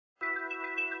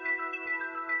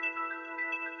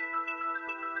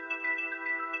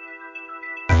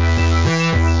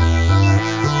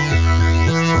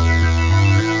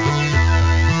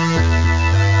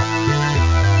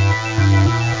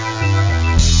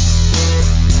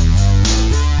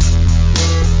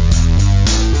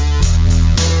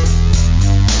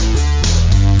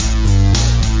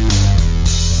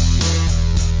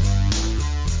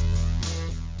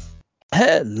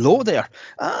Hello there,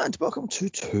 and welcome to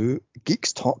Two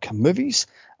Geeks Talk Movies.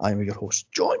 I'm your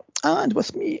host, John, and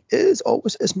with me, as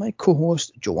always, is my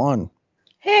co-host, Joanne.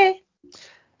 Hey.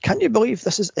 Can you believe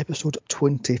this is episode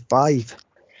 25?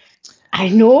 I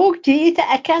know, geez,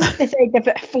 I can't decide if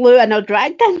it flew in or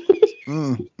dragged in.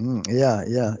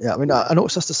 Yeah. I mean, I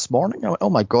noticed this morning. I went, oh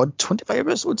my god, 25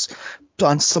 episodes.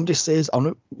 And somebody says, "I'm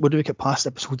not. Would we get past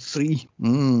episode 3?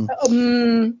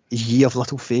 Ye of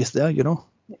little faith there, you know.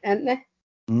 Isn't they?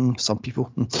 Some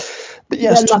people. But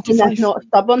yes, Nothing 25. that's not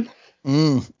stubborn.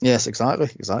 Yes, exactly.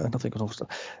 Nothing can stop.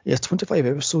 Yes, 25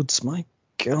 episodes. My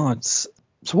God. So,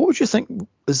 what would you think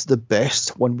is the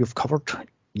best one we've covered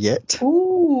yet?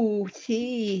 Ooh,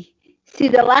 see,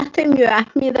 the last time you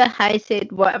asked me that, I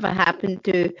said whatever happened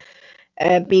to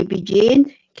Baby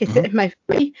Jane, because it's my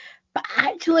favorite. But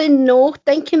actually, no.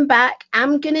 Thinking back,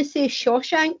 I'm gonna say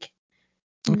Shawshank.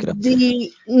 Okay.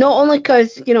 Not only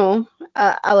because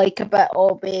I like a bit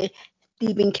of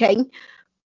Stephen King,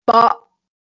 but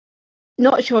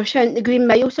not Shawshank, the Green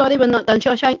Mile. Sorry, we're not done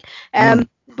Shawshank.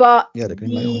 But Yeah, the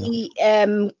Green Mile.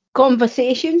 the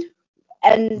conversation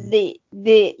and the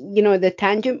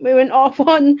tangent we went off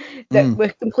on that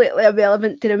was completely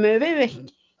irrelevant to the movie was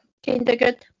kind of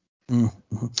good.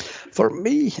 For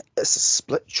me, it's a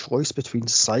split choice between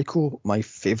Psycho, my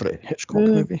favourite Hitchcock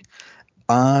movie,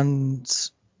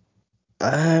 and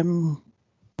let me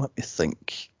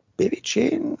think, Baby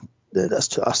Jane. That's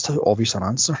too obvious an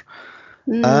answer.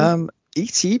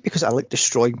 E.T. because I like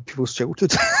destroying people's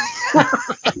childhood. I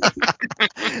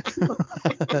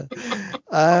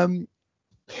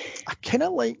kind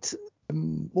of liked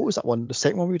what was that one? The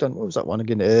second one we done. What was that one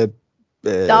again?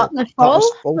 Darkness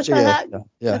Falls. Yeah,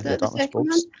 Darkness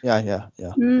Falls. Yeah.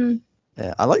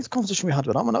 I liked the conversation we had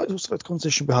with that one. I also liked the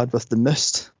conversation we had with The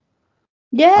Mist.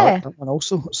 Yeah. I like that one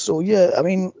also. So yeah, I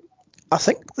mean, I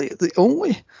think the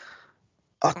only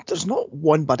there's not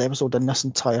one bad episode in this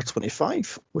entire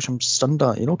 25, which I'm stunned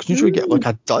at. You know, because usually we get like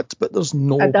a dud, but there's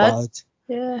no bad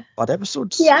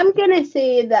episodes. Yeah, I'm gonna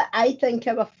say that I think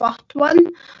our first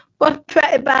one was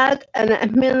pretty bad, and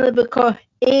it's mainly because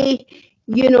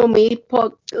you know me,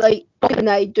 and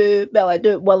I do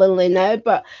it willingly now,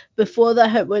 but before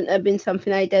that it wouldn't have been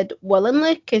something I did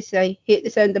willingly because I hate the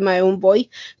sound of my own voice.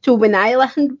 So when I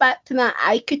listened back to that,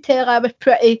 I could tell I was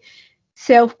pretty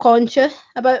self-conscious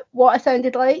about what I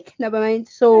sounded like. Never mind.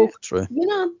 So True.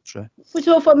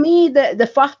 So for me, the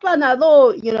first one,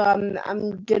 although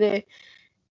I'm gonna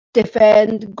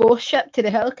defend Ghost Ship to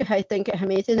the Hill because I think it's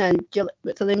amazing, and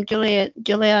what's her name,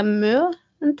 Julianne Moore,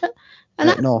 isn't it?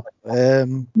 No.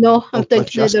 No, I'm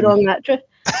thinking of the wrong actress.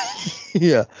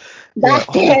 Yeah. That's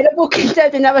terrible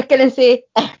considering I was going to say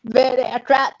very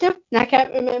attractive, and I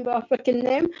can't remember her freaking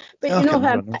name. But you know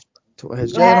her.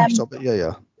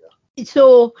 Yeah.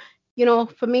 So,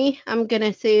 for me, I'm going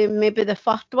to say maybe the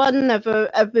first one, if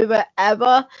we were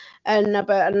ever in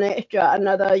about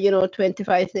another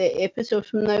 25, 30 episodes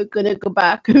from now, going to go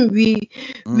back and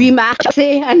rematch,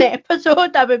 say, an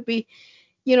episode, I would be,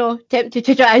 tempted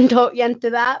to try and talk you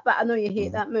into that. But I know you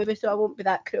hate that movie, so I won't be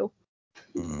that cruel.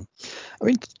 I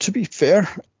mean, to be fair,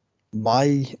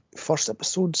 my first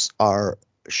episodes are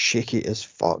shaky as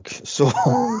fuck. So,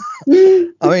 I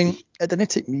mean, it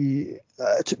didn't take me.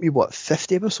 It took me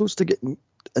 50 episodes to get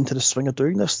into the swing of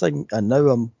doing this thing, and now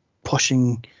I'm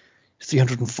pushing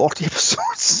 340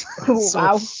 episodes.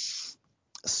 Wow.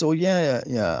 So yeah.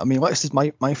 I mean, like I said,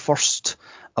 my first,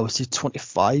 I would say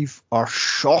 25 are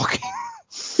shocking.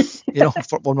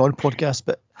 For one podcast,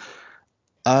 but.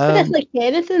 But it's like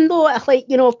anything though, it's like,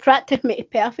 practice makes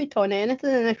perfect on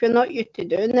anything, and if you're not used to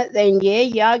doing it, then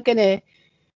you're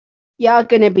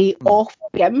gonna be off to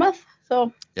begin with.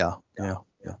 So yeah. I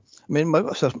mean,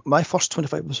 my first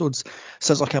 25 episodes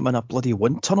sounds like I'm in a bloody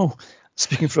wind tunnel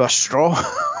speaking through a straw.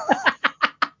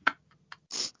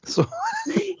 so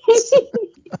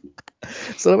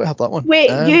let me have that one. Wait,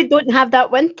 you don't have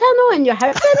that wind tunnel in your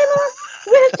house anymore?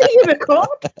 Where do you record?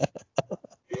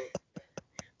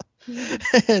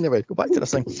 Anyway, go back to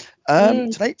this thing.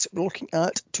 Tonight we're looking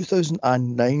at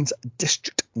 2009's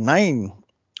District 9.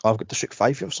 Oh, I've got District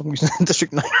 5 here for some reason.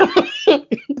 District 9.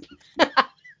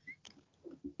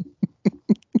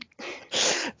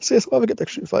 So yes, why have we got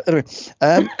District 5? Anyway,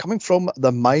 coming from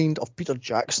the mind of Peter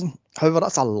Jackson. However,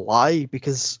 that's a lie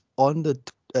because on the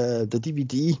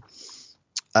DVD,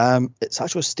 it's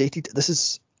actually stated this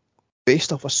is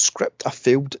based off a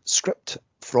failed script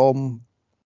from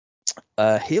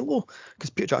Halo, because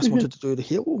Peter Jackson wanted to do the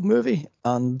Halo movie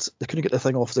and they couldn't get the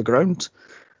thing off the ground,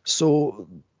 so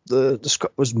the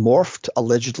script was morphed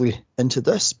allegedly into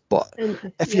this. But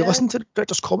if you listen to the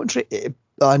director's commentary and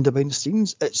the behind the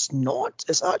scenes, it's not.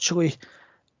 It's actually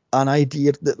an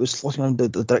idea that was floating around the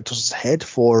director's head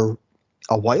for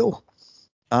a while,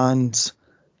 and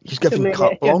he's So given maybe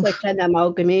carte it's just blanche. like an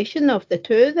amalgamation of the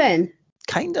two then.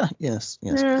 Kinda, yes.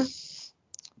 Yeah.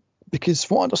 Because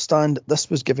from what I understand, this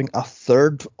was giving a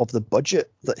third of the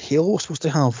budget that Halo was supposed to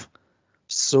have.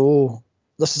 So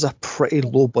this is a pretty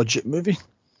low budget movie.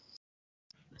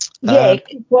 Yeah,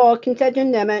 well,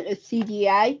 considering the amount of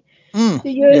CGI they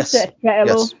used, Yes, it's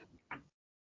pretty low. yes.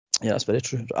 Yeah, that's very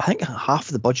true. I think half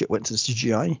of the budget went to the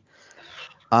CGI,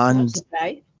 and That's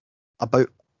right. about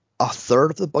a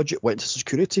third of the budget went to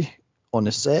security on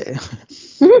the set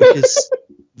because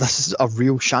this is a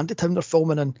real shantytown they're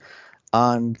filming in,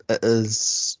 and it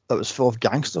was full of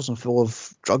gangsters and full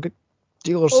of drug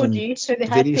dealers Oh, and geez, so they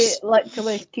various. had to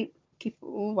literally keep.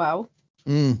 Oh, wow.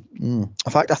 In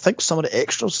fact, I think some of the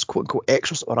extras, quote unquote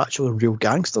extras, are actually real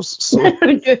gangsters. So,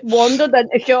 Just wandered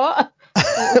into shot.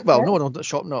 well, no, the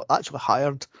shop not actually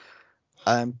hired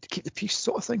to keep the peace,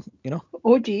 sort of thing, you know.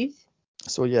 Oh, geez.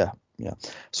 So yeah.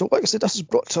 So like I said, this is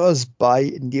brought to us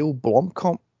by Neil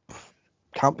Blomkamp,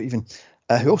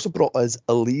 who also brought us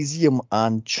Elysium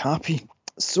and Chappie.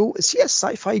 So is he a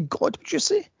sci-fi god? Would you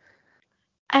say?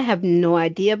 I have no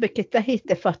idea because this is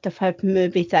the first of his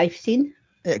movies I've seen.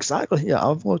 Exactly.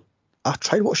 Yeah, I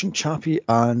tried watching Chappie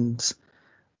and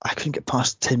I couldn't get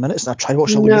past 10 minutes, and I tried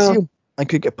watching Elysium and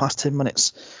couldn't get past 10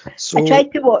 minutes. So I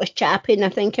tried to watch Chappie and I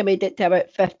think I made it to about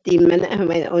 15 minutes and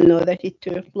went, oh no, this is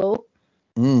too slow.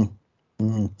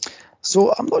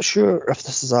 So I'm not sure if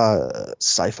this is a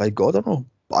sci-fi god or no,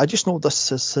 but I just know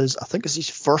this is I think it's his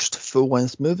first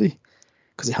full-length movie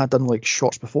because he had done like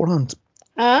shorts beforehand.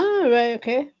 Ah, right,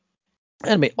 okay.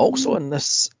 Anyway, also in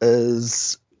this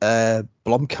is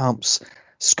Blomkamp's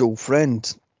school friend.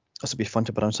 This would be fun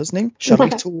to pronounce his name.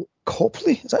 Charlito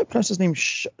Copley. Is that how you pronounce his name?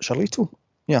 Charlito?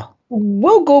 Yeah.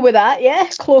 We'll go with that, yeah,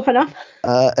 close enough.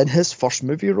 In his first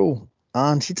movie role.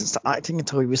 And he didn't start acting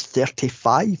until he was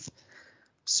 35.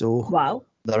 So Wow.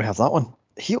 there we have that one.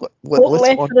 He went What later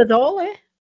left on. for the doll, eh?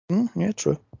 Yeah,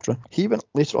 true. He went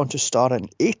later on to star in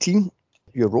 18,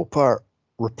 Europa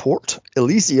Report,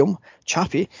 Elysium,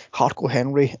 Chappie, Hardcore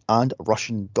Henry, and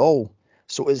Russian Doll.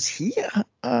 So is he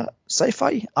a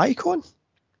sci-fi icon?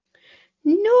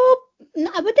 No,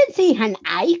 I wouldn't say an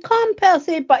icon per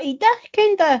se, but he does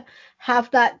kind of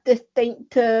have that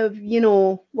distinctive,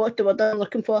 what's the word I'm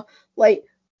looking for? Like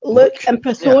look and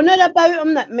persona about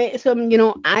him that makes him,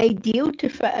 ideal to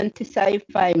fit into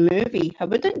sci-fi movie. I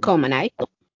wouldn't call him an icon.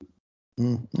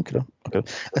 Okay.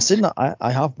 And saying that,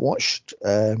 I have watched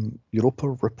Europa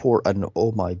Report, and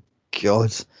oh my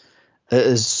god, it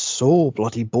is so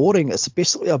bloody boring. It's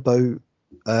basically about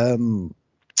an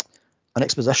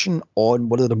exposition on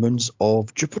one of the moons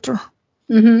of Jupiter,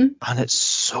 and it's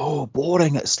so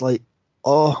boring. It's like,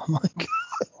 oh my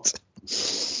god.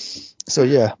 So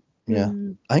yeah.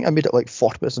 I think I made it like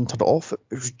 40 minutes and turned it off. It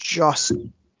was just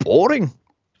boring.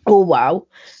 Oh wow!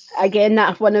 Again,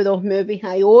 that's one of those movies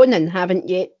I own and haven't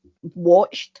yet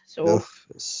watched. So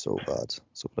it's so bad,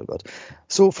 so very bad.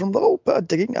 So from the little bit of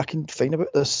digging I can find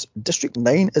about this, District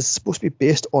 9 is supposed to be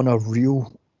based on a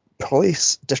real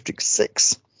place, District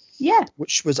 6. Yeah.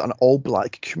 Which was an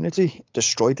all-black community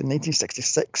destroyed in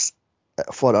 1966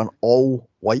 for an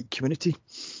all-white community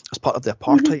as part of the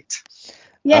apartheid.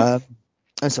 Yes.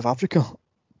 In South Africa.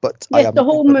 But yes, the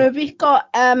whole movie's got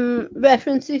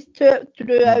references to it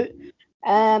throughout.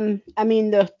 I mean,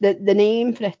 the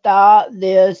name for a start.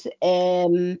 There's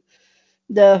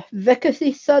the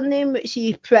Vickers' surname, which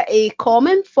is pretty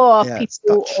common for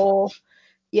people of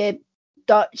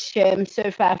Dutch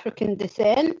South African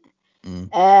descent.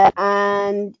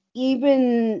 And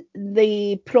even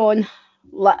the prawn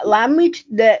language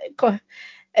that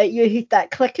uses that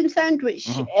clicking sound, which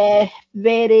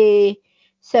very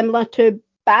similar to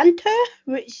Bantu,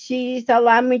 which is a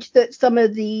language that some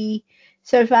of the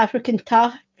South African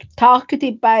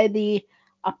targeted by the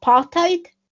apartheid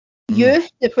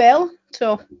used as well.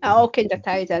 So it all kind of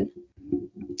ties in.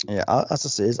 Yeah, as I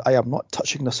say, I am not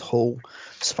touching this whole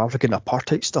South African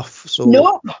apartheid stuff. So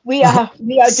no, we are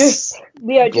just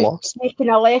making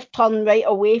a left turn right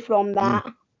away from that.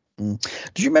 Do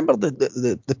you remember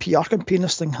the PR campaign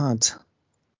this thing had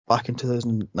back in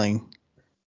 2009?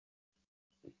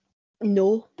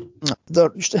 No. They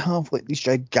used to have like these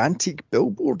gigantic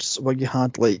billboards where you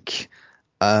had like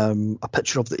a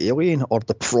picture of the alien, or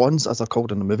the prawns as they're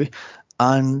called in the movie,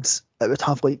 and it would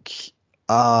have like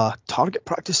a target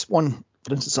practice one.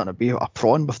 For instance, it would be a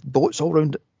prawn with bullets all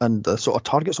around it and the sort of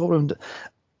targets all around it.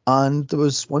 And there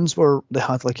was ones where they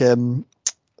had like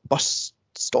bus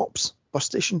stops bus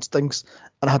stations things,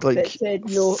 and I had like It said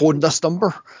no. phone this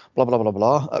number, blah blah blah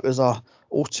blah. It was a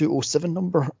 0207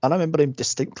 number, and I remember him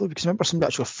distinctly because I remember somebody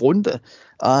actually phoned it,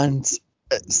 and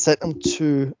it sent him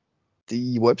to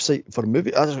the website for a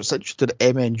movie. I actually sent it to the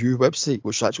MNU website,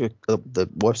 which is actually the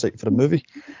website for a movie.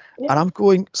 Yeah. And I'm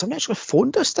going, somebody actually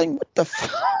phoned this thing. What the?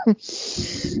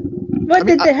 What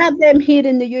did they have them here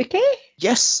in the UK?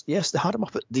 Yes, they had them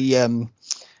up at the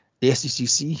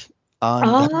SECC, and they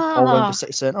had them all around the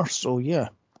city centre. So yeah,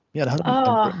 they had them in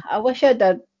Britain. I wish I'd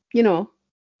have,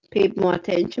 paid more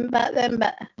attention back then,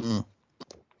 but. And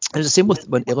it's the same with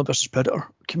when Alien vs Predator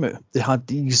came out. They had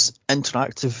these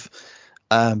interactive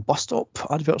bus stop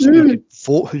adverts where you could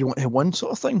vote who you want to win,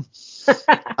 sort of thing.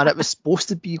 And it was supposed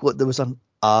to be like there was a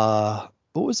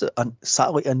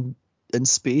satellite in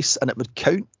space, and it would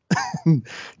count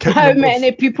how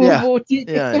many people voted.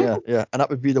 Yeah. And that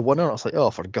would be the winner. I was like, oh,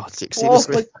 for God's sake, Oh,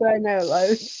 seriously. for crying out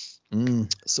loud.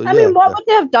 So I mean, what would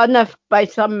they have done if by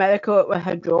some miracle it was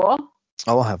a draw?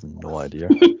 Oh, I have no idea.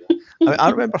 I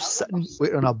remember sitting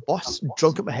waiting on a bus,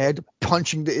 drunk at my head,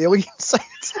 punching the alien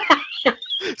signs.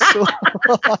 So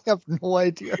I have no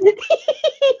idea.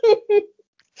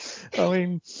 I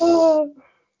mean, oh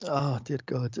dear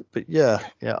God, but yeah,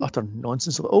 utter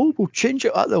nonsense. Oh, we'll change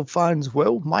it at the fans.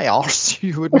 Well, my arse,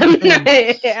 you wouldn't.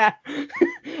 Yeah,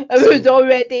 it was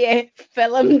already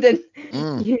filmed and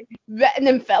written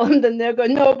and filmed, and they're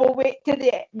going, no, we'll wait till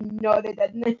the end. No, they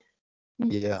didn't.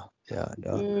 Yeah.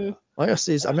 Like I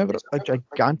say, I remember a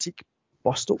gigantic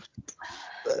bus stop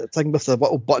thing with the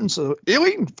little buttons, so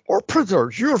alien or predator,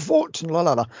 your vote, and la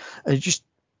la la, and you just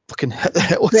fucking hit the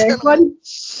hell.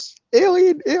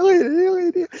 Alien.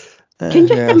 Can you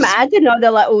just imagine all the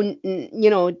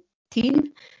little, teens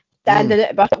standing at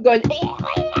the bus going,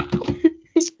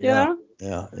 Yeah.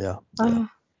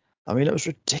 I mean, it was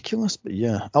ridiculous, but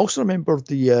yeah. I also remember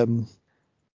the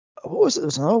what was it? There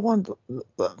was another one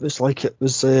that was like it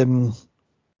was.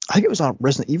 I think it was a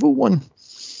Resident Evil one,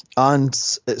 and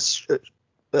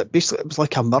basically it was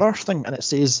like a mirror thing, and it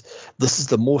says this is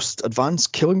the most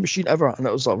advanced killing machine ever, and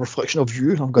it was a reflection of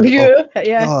you. And I'm going,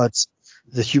 God,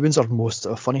 the humans are most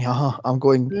funny, haha. I'm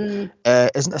going,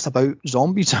 isn't this about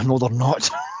zombies? No, they're not.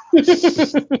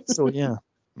 So yeah.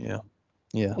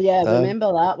 Yeah,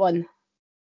 remember that one.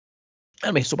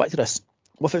 Anyway, so back to this.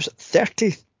 With its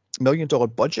 $30 million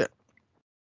budget,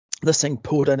 this thing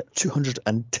pulled in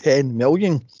 $210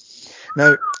 million.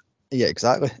 Now, yeah,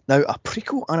 exactly. Now, a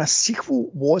prequel and a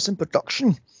sequel was in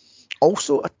production.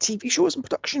 Also, a TV show was in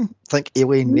production. Think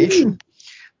Alien Nation.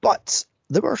 But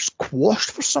they were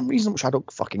squashed for some reason, which I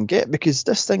don't fucking get, because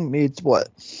this thing made,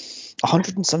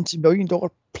 $170 million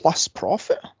plus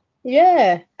profit?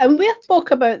 Yeah, and we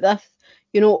spoke about this,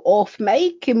 off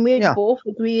mic, and we both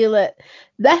agree that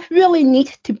this really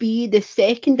needs to be the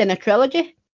second in a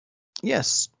trilogy.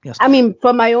 Yes. I mean,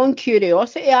 for my own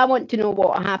curiosity, I want to know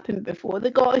what happened before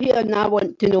they got here, and I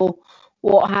want to know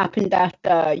what happened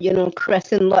after,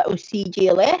 Chris and little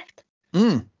CJ left.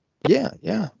 Yeah.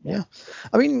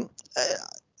 I mean,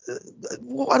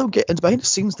 what I don't get is behind the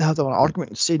scenes they have an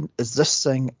argument saying, is this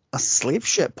thing a slave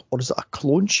ship or is it a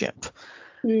clone ship?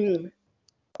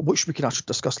 Which we can actually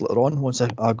discuss later on once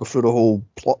I go through the whole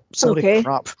plot summary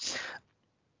crap.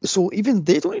 So even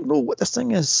they don't even know what this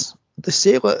thing is. They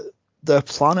say that the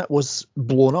planet was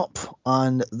blown up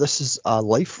and this is a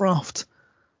life raft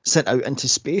sent out into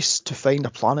space to find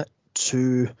a planet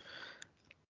to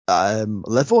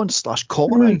live on /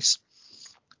 colonize.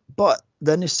 But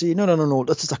then they say, no,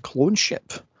 this is a clone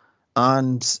ship.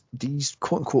 And these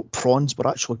quote-unquote prawns were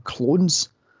actually clones.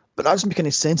 But that doesn't make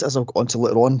any sense, as I'll go on to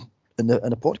later on in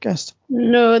the podcast.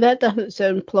 No, that doesn't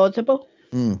sound plausible.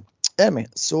 Anyway,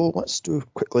 so let's do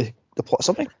quickly the plot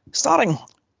summary. Starring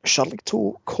Charlotte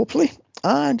Copley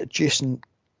and Jason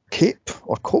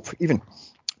Cope even.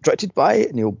 Directed by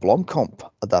Neil Blomkamp.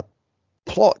 The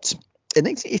plot. In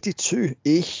 1982,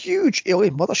 a huge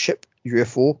alien mothership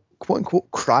UFO, quote-unquote,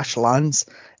 crash lands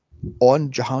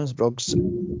on Johannesburg's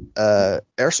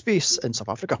airspace in South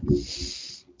Africa.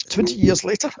 20 years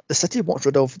later, the city wants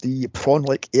rid of the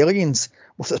prawn-like aliens,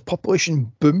 with its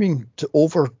population booming to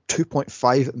over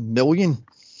 2.5 million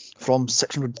from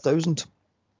 600,000.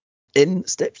 In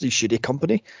steps the shady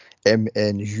company,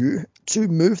 MNU, to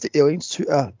move the aliens to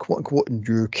a quote-unquote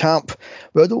new camp,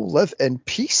 where they'll live in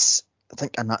peace. I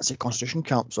think a Nazi concentration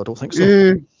camp, so I don't think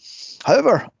so.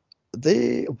 However,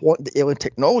 they want the alien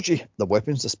technology, the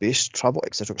weapons, the space travel,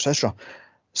 etc., etc.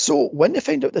 So when they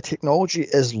find out the technology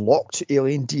is locked to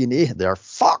alien DNA, they're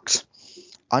fucked.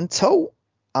 Until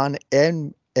an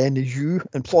MNU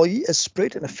employee is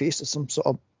sprayed in the face with some sort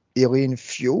of alien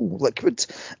fuel liquid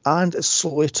and is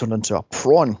slowly turned into a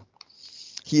prawn.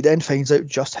 He then finds out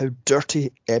just how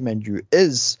dirty MNU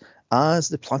is, as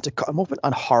they plan to cut him open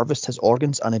and harvest his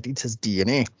organs and indeed his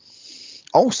DNA.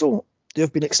 Also, they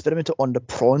have been experimenting on the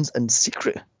prawns in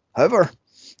secret. However,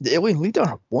 the alien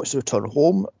leader wants to return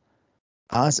home,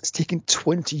 as it's taken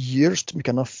 20 years to make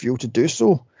enough fuel to do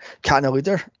so. Can the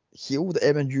leader heal the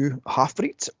MNU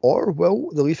half-breed, or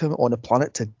will they leave him on the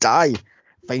planet to die?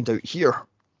 Find out here.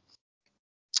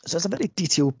 So it's a very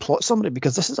detailed plot summary,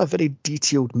 because this is a very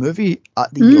detailed movie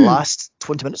at the last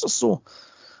 20 minutes or so.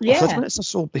 Or 30 minutes or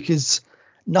so, because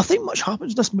nothing much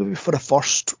happens in this movie for the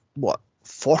first,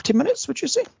 40 minutes, would you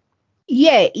say?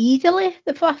 Yeah, easily.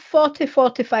 The first 40,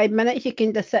 45 minutes, you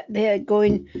can just sit there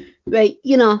going, right,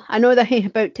 I know they're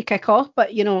about to kick off, but,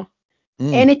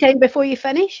 anytime before you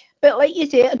finish. But like you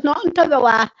say, it's not until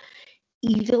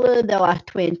easily the last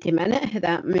 20 minutes of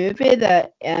that movie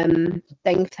that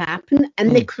things happen.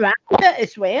 And they craft it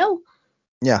as well.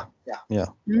 Yeah.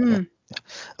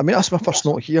 I mean, that's my first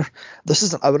note here. This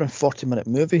is an hour and 40-minute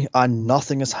movie, and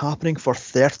nothing is happening for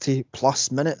 30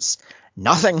 plus minutes.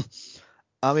 Nothing.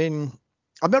 I mean,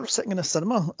 I remember sitting in a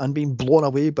cinema and being blown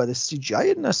away by the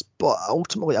CGI in this, but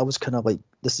ultimately I was kind of like,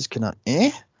 this is kind of eh.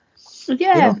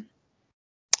 Yeah.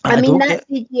 I mean, that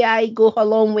CGI goes a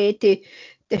long way to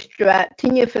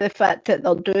distracting you for the fact that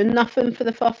they're doing nothing for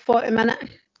the first 40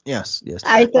 minutes. Yes.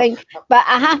 I think, but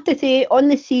I have to say, on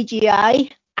the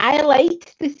CGI, I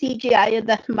liked the CGI of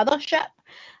this mothership.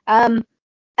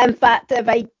 In fact, if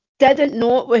I didn't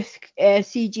know it was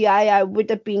CGI, I would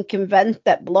have been convinced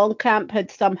that Blomkamp had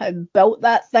somehow built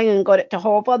that thing and got it to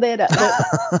hover there.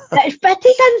 It fitted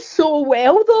in so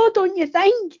well, though, don't you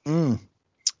think?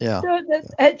 Yeah. So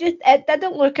it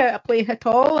didn't look out of place at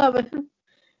all.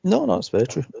 No, that's very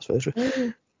true.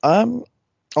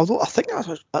 Although I think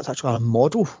that's actually a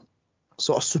model,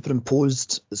 sort of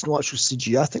superimposed. It's not actually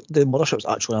CGI. I think the mothership's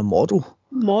actually a model.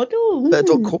 But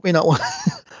don't quote me on that one.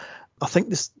 I think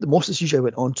the most of the CGI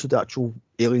went on to the actual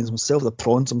aliens themselves, the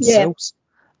prawns themselves,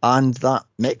 and that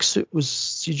mech suit was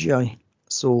CGI.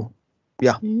 So,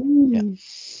 yeah.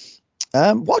 What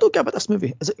I don't get about this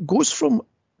movie is it goes from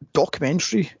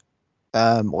documentary,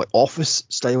 like office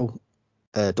style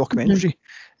documentary,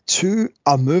 to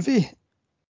a movie,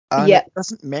 and it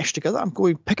doesn't mesh together. I'm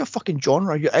going, pick a fucking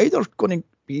genre. You're either going to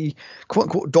be quote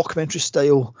unquote documentary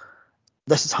style,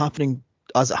 this is happening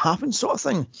as it happens sort of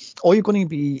thing, or you're going to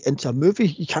be into a movie.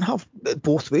 You can't have it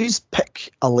both ways.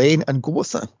 Pick a lane and go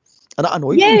with it. And that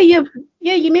annoys me.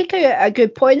 You make a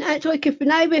good point, actually, because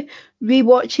when I was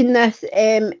rewatching this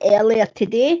earlier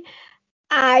today,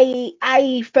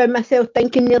 I found myself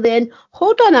thinking near the end,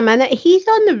 hold on a minute, he's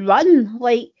on the run.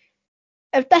 Like,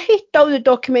 if this is still the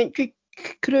documentary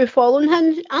crew following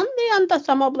him, aren't they under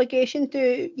some obligation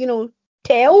to,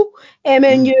 tell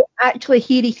and you actually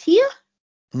here he's here?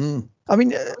 I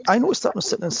mean, I noticed that when I was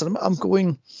sitting in the cinema, I'm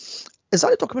going, is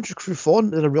that the documentary crew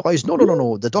following? And I realised,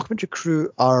 no. The documentary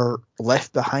crew are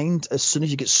left behind as soon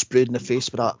as you get sprayed in the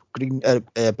face with that green,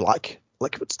 black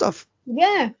liquid stuff.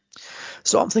 Yeah.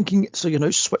 So I'm thinking, so you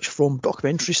now switch from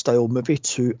documentary style movie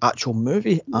to actual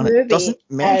movie, and it doesn't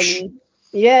mesh.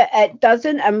 It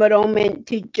doesn't, and we're all meant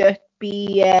to just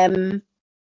be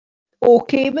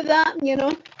okay with that,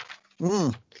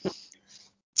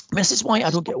 This is why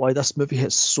I don't get why this movie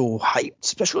is so hyped,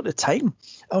 especially at the time.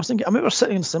 I remember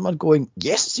sitting in the cinema going,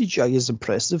 yes, CGI is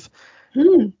impressive,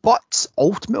 but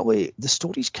ultimately the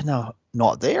story's kind of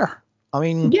not there. I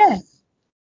mean,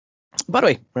 by the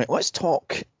way, right, let's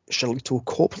talk Charlito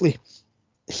Copley.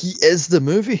 He is the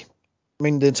movie. I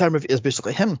mean, the entire movie is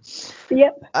basically him.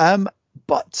 Yep.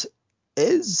 But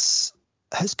is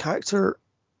his character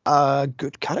a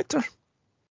good character?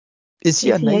 Is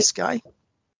he a nice guy?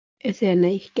 Is he a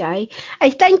nice guy?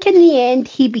 I think in the end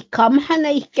he becomes a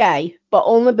nice guy, but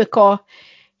only because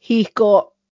he's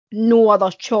got no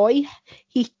other choice.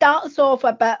 He starts off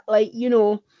a bit like,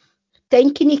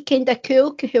 thinking he's kind of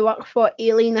cool because he works for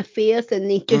Alien Affairs and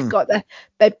he just got the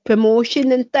big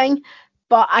promotion and thing.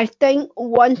 But I think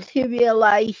once he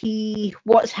realises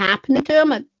what's happening to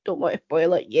him, I don't want to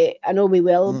spoil it yet. I know we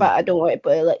will, but I don't want to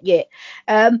spoil it yet.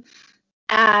 And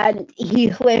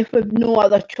he's left with no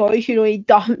other choice. He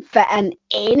doesn't fit in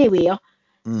anywhere.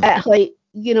 It's like,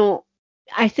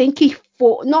 I think he's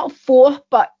not forced,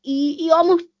 but he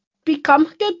almost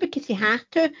becomes good because he has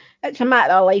to. It's a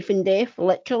matter of life and death,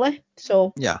 literally.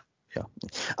 So yeah.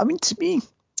 I mean, to me,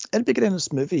 in the beginning of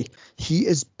this movie, he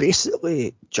is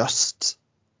basically just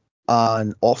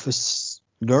an office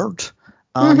nerd,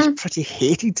 and he's pretty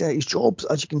hated at his job,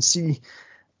 as you can see.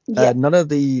 None of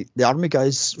the army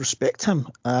guys respect him,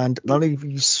 and none of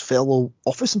his fellow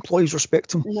office employees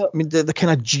respect him. No. I mean, they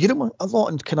kind of jeer him a lot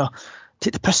and kind of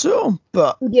take the piss out of him.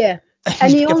 But And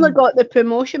he's he only given. got the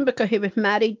promotion because he was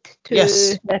married to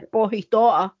Yes. the boss's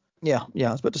daughter. Yeah,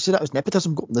 I was about to say that was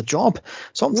nepotism got him the job.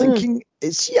 So I'm Mm. thinking,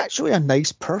 is he actually a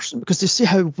nice person? Because they say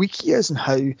how weak he is and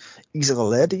how easily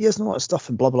led he is and all that stuff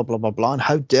and blah, blah, blah, blah, blah, and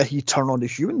how dare he turn on the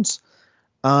humans.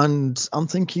 And I'm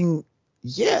thinking,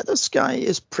 yeah, this guy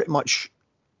is pretty much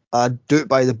a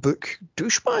do-it-by-the-book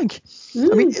douchebag.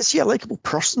 I mean, is he a likable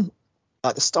person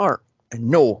at the start?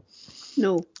 No.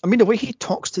 No. I mean, the way he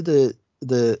talks to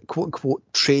the quote-unquote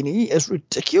trainee is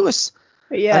ridiculous.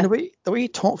 Yeah. And the way he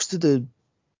talks to the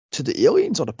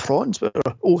aliens or the prawns, where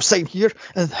sign here,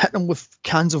 and hit them with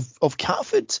cans of cat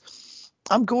food.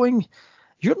 I'm going,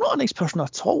 you're not a nice person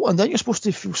at all. And then you're supposed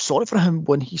to feel sorry for him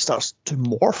when he starts to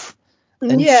morph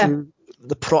into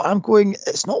the prawn. I'm going,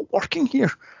 it's not working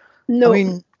here. No. I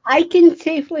mean, I can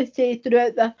safely say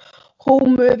throughout the whole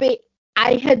movie,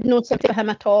 I had no sympathy for him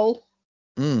at all.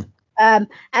 And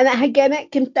again,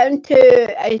 it comes down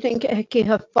to, I think, it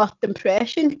have first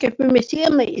impression. Because when we see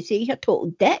him, like you say, he's a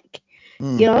total dick.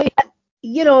 He a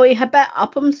bit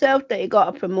up himself that he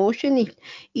got a promotion.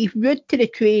 He's rude to the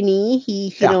trainee.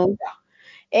 He's,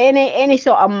 any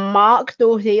sort of mark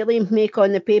those aliens make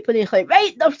on the paper, he's like,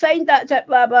 right, they've signed, that's it,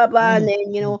 blah, blah, blah. And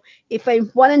then, he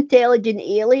finds one intelligent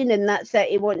alien and that's it,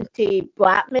 he wants to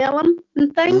blackmail him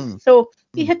and things. So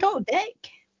he's a total dick.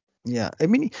 Yeah, I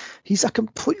mean, he's a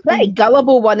completely... Pretty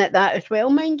gullible one at that as well,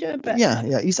 mind you. But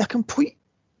yeah, he's a complete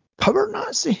power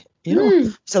Nazi. He's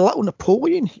a little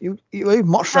Napoleon. You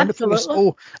march around the place.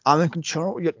 Oh, I'm in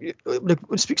control. When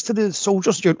he speaks to the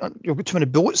soldiers, you've got too many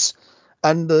bullets,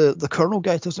 and the colonel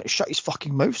guy doesn't shut his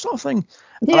fucking mouth, sort of thing.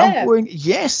 Yeah. And I'm going,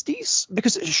 yes,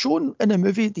 because it's shown in the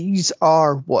movie, these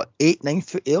are 8-9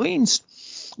 foot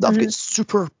aliens that have got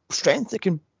super strength that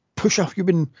can push a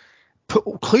human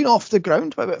clean off the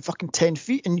ground by about fucking 10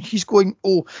 feet, and he's going,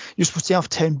 oh, you're supposed to have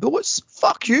 10 bullets.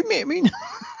 Fuck you, mate. I mean,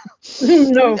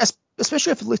 no.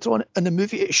 Especially if later on in the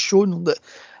movie it's shown that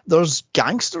there's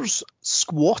gangsters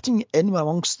squatting in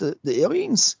amongst the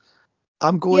aliens.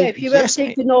 I'm going, if you were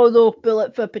taking all those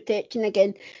bullets for protection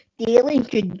again, the aliens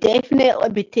should definitely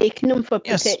be taking them for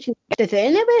protection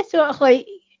anyway. So it's like...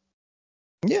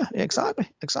 Yeah, exactly.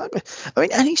 I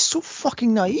mean, and he's so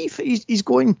fucking naive. He's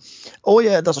going, oh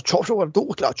yeah, there's a chop shop. Don't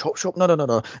look at that chop shop. No.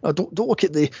 Don't look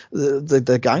at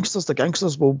the gangsters. The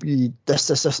gangsters will be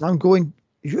this. And I'm going,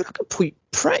 you're a complete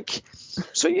prick.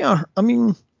 So yeah, I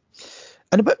mean,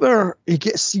 and a bit where he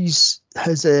gets his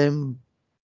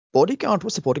bodyguard.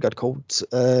 What's the bodyguard called?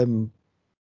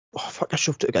 Fuck, I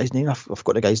shoved out the guy's name. I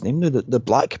forgot the guy's name now. The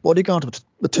black bodyguard with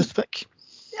the toothpick.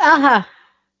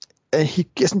 He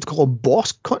gets him to call him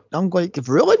boss. I'm like,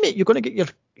 really, mate? You're going to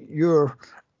get your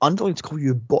underling to call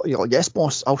you yes,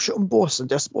 boss. I'll shoot him, boss, and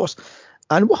yes, boss.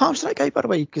 And what happens to that guy, by the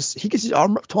way? Because he gets his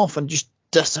arm ripped off and just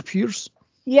disappears.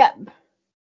 Yep.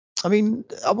 I mean,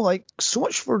 I'm like, so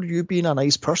much for you being a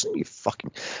nice person, you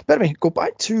fucking... But anyway, go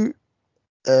back to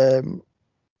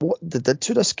what they did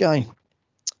to this guy.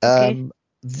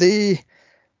 They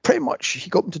pretty much, he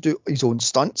got him to do his own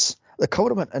stunts. They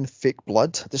covered him in fake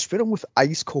blood. They sprayed him with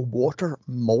ice cold water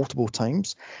multiple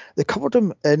times. They covered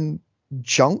him in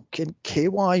junk and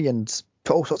KY and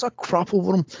put all sorts of crap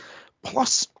over him.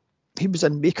 Plus, he was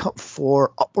in makeup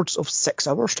for upwards of 6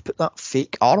 hours to put that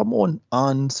fake arm on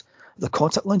and the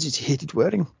contact lenses he hated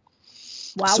wearing.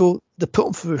 Wow. So they put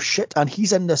him through shit, and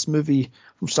he's in this movie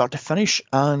from start to finish,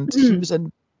 and he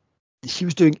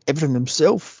was doing everything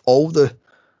himself, all the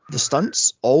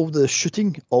stunts, all the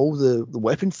shooting, all the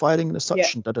weapon firing and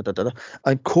such,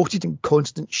 and coated in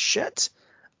constant shit.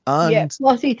 And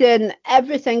plus he's in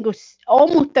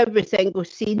almost every single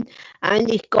scene, and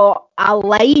he's got a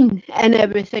line in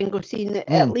every single scene,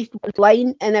 at least one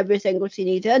line in every single scene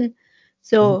he's in.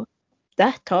 So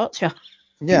that's torture.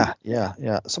 Yeah.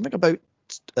 Something about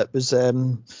it was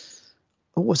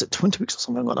what was it, 20 weeks or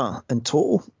something like that in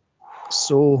total.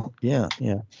 So yeah.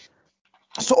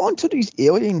 So on to these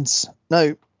aliens.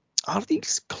 Now, are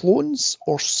these clones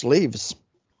or slaves?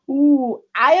 Ooh,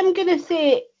 I am gonna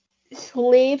say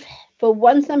slave for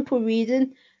one simple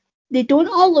reason. They don't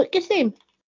all look the same.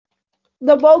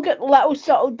 They've all got little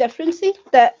subtle differences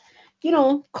that,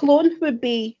 clones would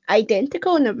be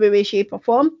identical in every way, shape or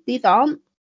form. These aren't.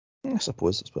 I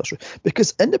suppose that's true.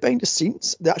 Because in the behind the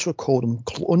scenes, they actually call them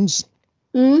clones.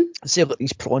 Say that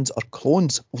these prawns are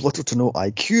clones with little to no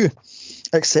IQ,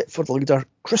 except for the leader,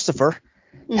 Christopher,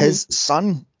 his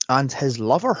son, and his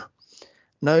lover.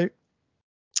 Now,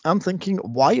 I'm thinking,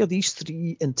 why are these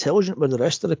three intelligent where the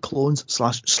rest of the clones /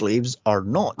 slaves are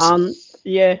not?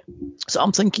 Yeah. So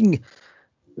I'm thinking,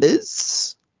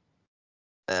 is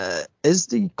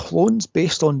the clones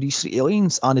based on these three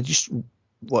aliens, and they just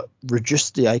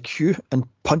reduced the IQ and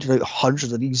punted out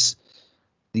hundreds of these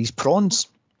prawns,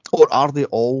 or are they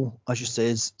all, as you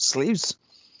says, slaves?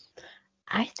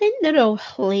 I think they're all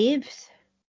slaves.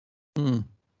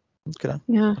 Okay.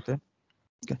 Yeah. Okay.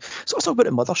 So let's talk about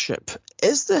the mothership.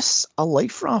 Is this a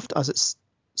life raft, as it's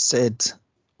said,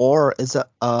 or is it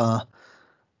a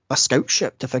scout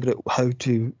ship to figure out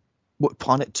what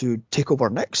planet to take over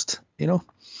next?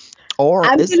 Or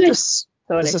is this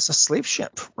a slave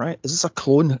ship? Right? Is this a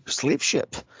clone slave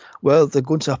ship where they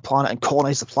go into a planet and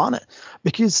colonize the planet?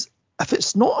 Because if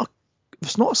it's not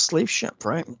a slave ship,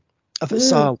 right? If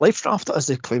it's a life raft, as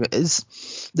they claim it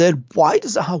is, then why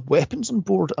does it have weapons on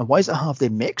board, and why does it have the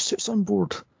mech suits on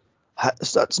board? That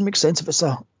doesn't make sense if it's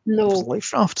a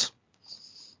life raft.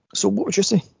 So what would you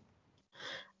say?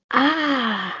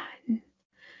 I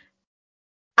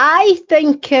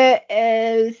think it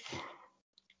is.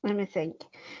 Let me think.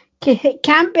 It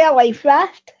can't be a life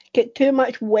raft. Get too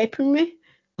much weaponry,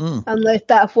 unless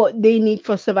that's what they need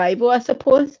for survival, I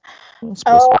suppose.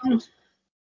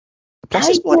 Plus,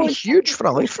 it's bloody huge for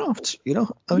a life raft, I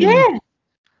mean, yeah.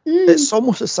 It's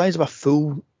almost the size of a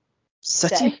full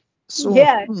city. So,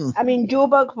 yeah. I mean,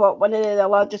 Joburg, one of the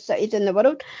largest cities in the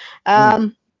world.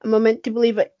 I'm meant to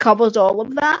believe it covers all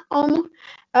of that almost.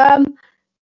 What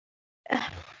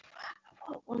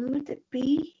one would it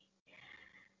be?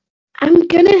 I'm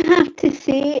gonna have to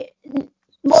say,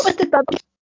 what was the third?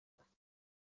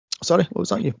 Sorry, what was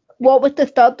that? What was the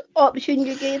third option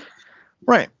you gave?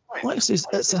 Right. Like I say,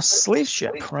 it's a slave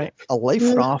ship, right? A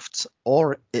life raft,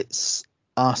 or it's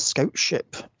a scout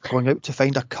ship going out to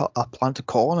find a planet to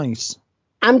colonize.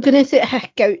 I'm gonna say a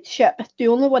scout ship. It's the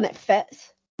only one that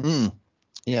fits.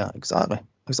 Yeah, exactly.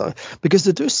 Because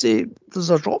they do say there's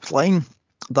a dropped line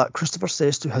that Christopher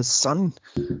says to his son.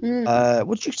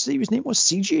 What did you say his name was?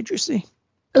 CJ, did you say?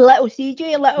 Little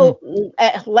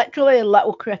CJ, literally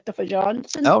little Christopher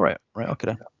Johnson. Oh, right,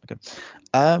 okay.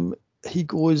 He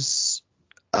goes,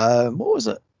 what was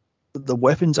it? The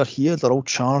weapons are here, they're all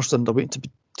charged and they're waiting to be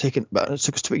taken, but it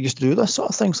took us 2 years to do this sort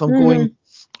of thing. So I'm going,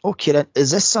 okay, then,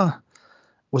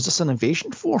 was this an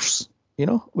invasion force?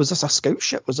 Was this a scout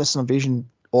ship? Was this an invasion?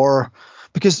 Or,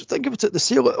 because think about it, the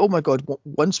sailor, oh my God,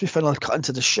 once we finally cut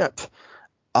into the ship,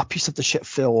 a piece of the ship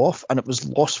fell off and it was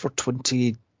lost for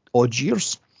 20 odd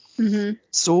years.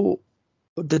 So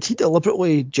did he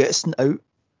deliberately jettison out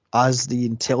as the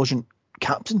intelligent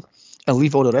captain and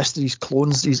leave all the rest of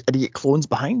these idiot clones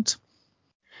behind?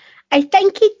 I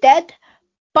think he did,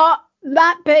 but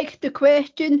that begs the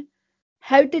question,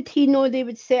 how did he know they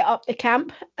would set up the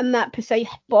camp in that precise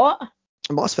spot?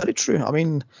 Well, that's very true. I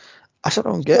mean, I still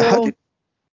don't get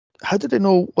how did they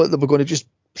know what they were going to just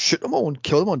shoot them all and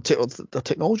kill them all and take the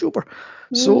technology over?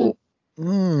 So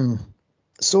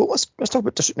let's talk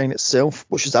about District 9 itself,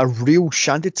 which is a real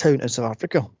shantytown in South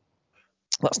Africa.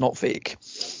 That's not fake.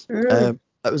 It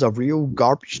was a real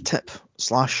garbage tip /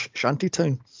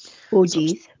 shantytown. Oh,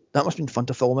 geez. That must have been fun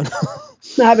to film in.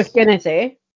 I was going to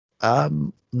say.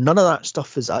 None of that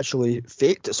stuff is actually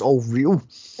faked. It's all real.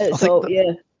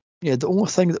 Yeah, the only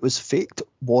thing that was faked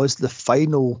was the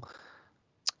final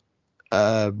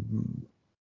cabin,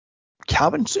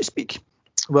 so to speak,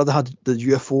 where they had the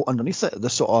UFO underneath it, the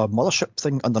sort of mothership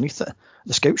thing underneath it,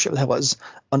 the scout ship, the hell it is,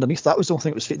 underneath that was the only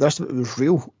thing that was fake. The rest of it was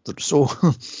real. So,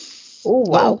 oh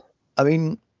wow. I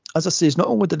mean, as I say, not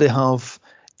only did they have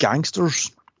gangsters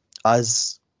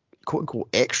as quote unquote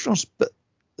extras, but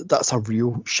that's a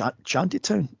real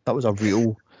shantytown. That was a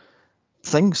real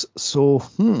thing. So,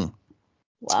 wow,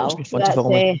 it's been fun to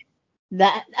film.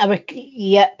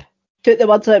 Took the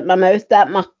words out of my mouth. That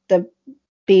must have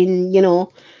been,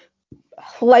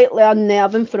 slightly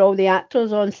unnerving for all the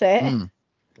actors on set.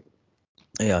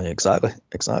 Yeah, exactly.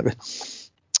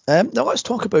 Now let's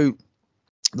talk about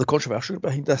the controversy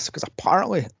behind this, because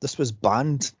apparently this was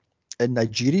banned in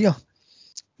Nigeria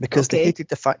because they hated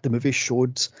the fact the movie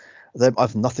showed them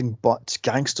as nothing but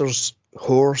gangsters,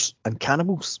 whores, and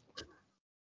cannibals.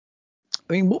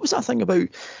 I mean, what was that thing about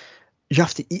you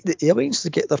have to eat the aliens to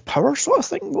get their power sort of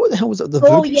thing? What the hell was it? The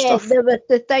voodoo stuff? There was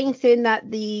the thing saying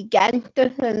that the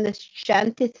gangsters in the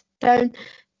shantytown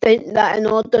think that in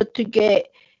order to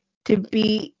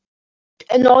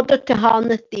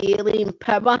harness the alien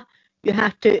power, you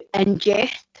have to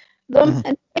ingest them.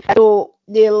 So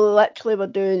they literally were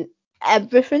doing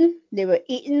everything. They were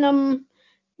eating them,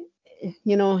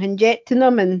 injecting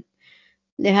them, and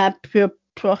they had pure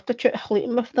prostitutes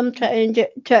sleeping with them, trying to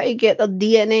get their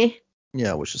DNA.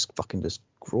 Yeah, which is fucking just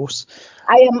gross.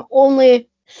 I am only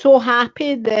so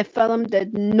happy the film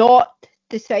did not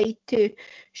decide to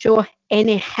show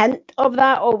any hint of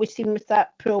that. All we seen was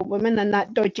that poor woman in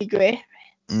that dodgy dress.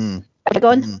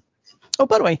 Oh,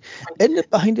 by the way, in the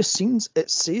behind the scenes, it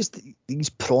says that these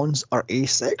prawns are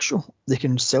asexual. They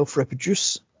can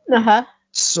self-reproduce. Uh-huh.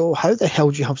 So how the hell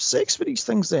do you have sex with these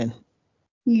things then?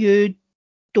 You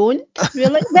don't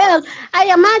really. Well,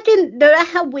 I imagine there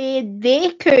is a way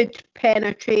they could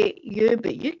penetrate you,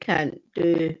 but you can't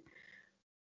do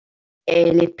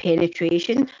any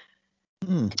penetration.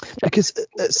 Because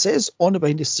it says on the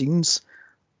behind the scenes,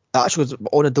 actually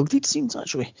on the deleted scenes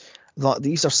actually, that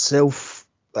these are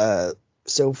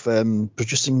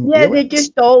self-producing Yeah, they aliens.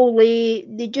 just all lay.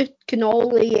 They just can all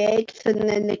lay eggs, and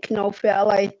then they can all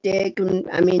fertilize the egg. And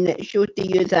I mean, it shows they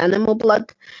use animal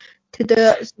blood to do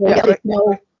it, so Yeah, they right. can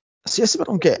all. See, this is what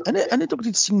I don't get. In the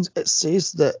deleted scenes, it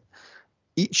says that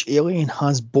each alien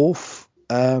has both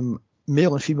male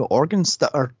and female organs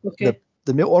that are Okay.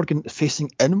 the male organ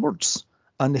facing inwards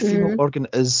and the female organ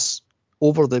is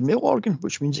over the male organ,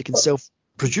 which means it can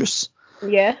self-produce.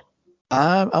 Yeah.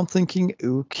 I'm thinking,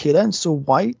 okay then, so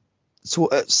why? So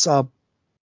it's a,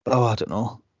 oh, I don't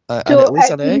know. And So it lays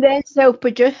it an can egg. then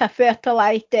self-produce a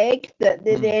fertilized egg that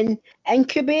they then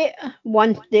incubate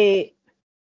once they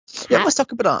Yeah, let's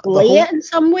talk about that. lay it in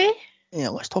some way. Yeah,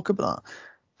 let's talk about that.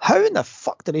 How in the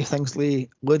fuck do these things lay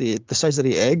the size of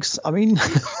the eggs? I mean,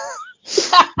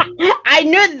 I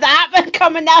knew that was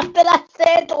coming after I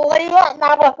said lay it, and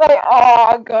I was like,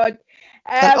 oh god.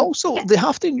 and also they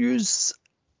have to use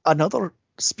another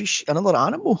species, another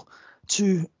animal,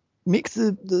 to make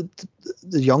the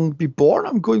young be born.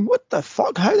 I'm going, what the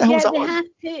fuck? How the hell is Yeah, that they one? have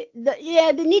to.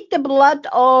 They need the blood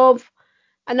of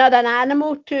another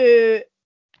animal to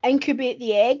incubate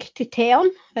the egg to turn,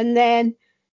 and then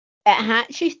it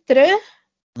hatches through.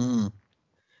 So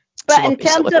But they're in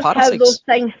terms basically of how those parasites.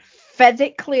 things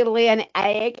physically lay an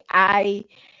egg, I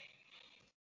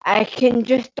can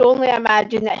just only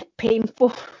imagine it's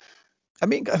painful. I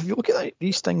mean, if you look at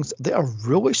these things, they are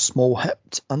really small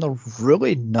hipped and they're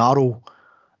really narrow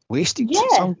waisted. So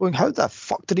Yeah. I'm going, how the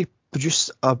fuck did he produce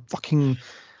a fucking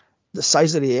the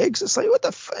size of the eggs? It's like, what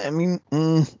the I mean,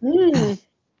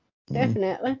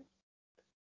 Definitely.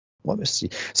 let me see.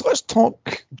 So let's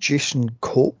talk Jason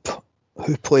Cope,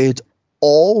 who played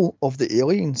all of the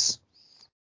aliens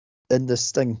in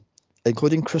this thing,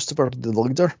 including Christopher the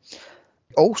leader.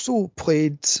 Also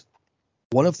played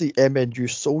one of the MNU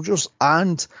soldiers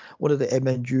and one of the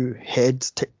MNU head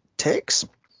techs.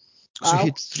 So he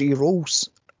had 3 roles.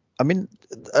 I mean,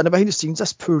 and behind the scenes,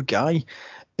 this poor guy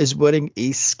is wearing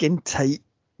a skin tight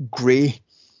grey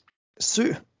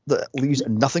suit that leaves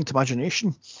nothing to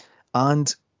imagination,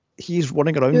 and he's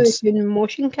running around.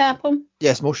 Motion cap him.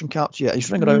 Yes, motion caps. Yeah, he's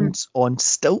running around on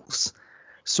stilts.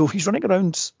 So he's running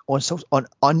around on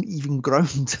uneven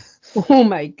ground, Oh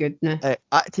my goodness.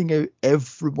 acting out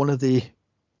every one of the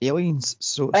aliens.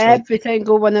 So it's Every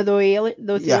single one of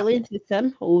those yeah. aliens is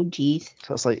him. Oh jeez.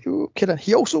 So it's like, oh, kidding.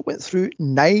 He also went through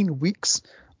 9 weeks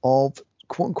of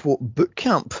quote unquote boot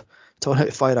camp to learn how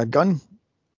to fire a gun.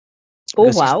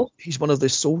 Oh wow. He's one of the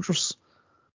soldiers.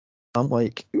 I'm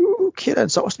like, ooh, kidding.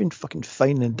 So that must have been fucking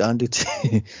fine and dandy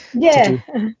to Yeah. do.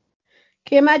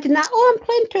 Can you imagine that? Oh, I'm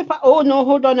playing too far. Oh no,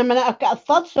 hold on a minute. I've got a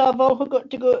third, so I've also got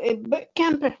to go to boot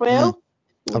camp as well.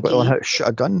 I've got to learn how to shoot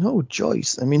a gun. Oh,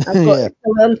 joys. I mean, I've got yeah. to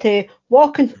learn to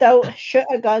walk and still shoot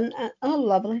a gun. Oh,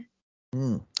 lovely.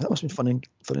 That must have been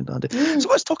fun and dandy. So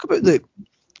let's talk about the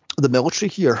military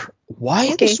here. Why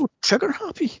are they so trigger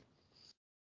happy?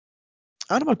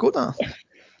 I never got that.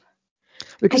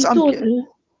 Because I don't know.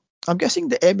 I'm guessing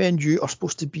the MNU are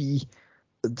supposed to be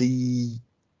the.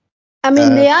 I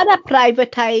mean, they are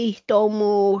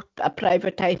almost a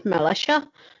privatized militia,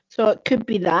 so it could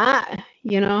be that,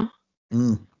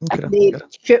 Okay, if they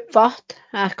shoot first,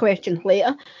 ask questions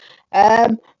later.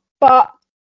 But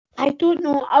I don't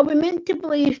know. Are we meant to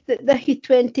believe that this is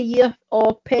 20 years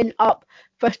of pent up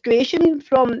frustration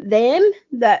from them,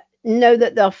 that now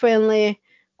that they're finally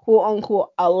quote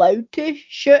unquote allowed to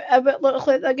shoot, if it looks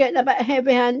like they're getting a bit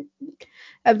heavy handed,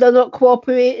 if they're not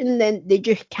cooperating, then they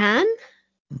just can?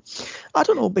 I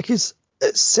don't know, because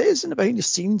it says in the behind the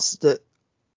scenes that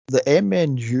the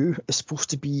MNU is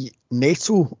supposed to be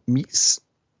NATO meets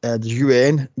the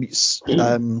UN meets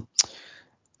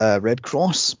Red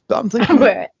Cross, but I'm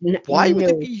thinking, why would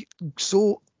they be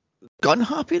so gun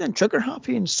happy and trigger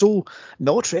happy and so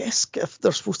military-esque if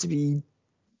they're supposed to be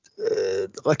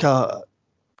like a,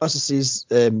 as it says,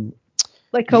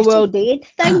 like a World AIDS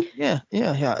thing? Yeah. It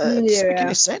doesn't make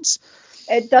any sense.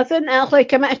 It doesn't. It's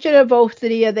like a mixture of all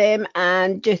 3 of them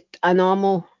and just a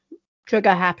normal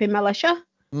trigger happy militia.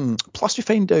 Plus, we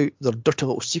find out their dirty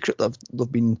little secret that they've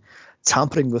been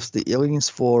tampering with the aliens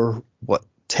for, what,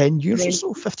 10 years or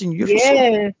so? 15 years or so?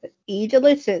 Yeah,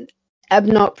 easily, since, if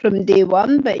not from day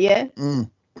one, but yeah.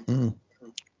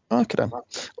 Okay then.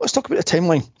 Let's talk about the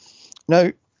timeline.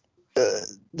 Now,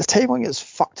 the timeline is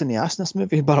fucked in the ass in this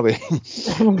movie, by the way,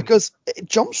 because it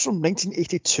jumps from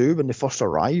 1982 when they first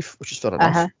arrive, which is fair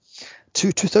enough,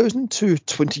 to 2000 to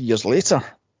 20 years later,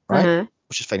 right?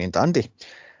 Which is fine and dandy.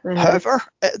 However,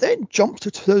 it then jumps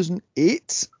to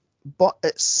 2008, but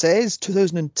it says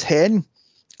 2010,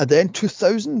 and then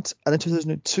 2000, and then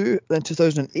 2002, and then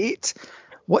 2008.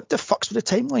 What the fuck's with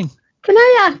the timeline? Can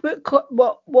I ask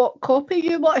what copy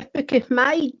you watched? Because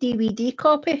my DVD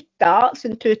copy starts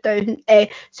in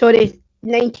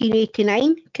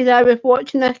 1989. Because I was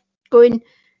watching this going,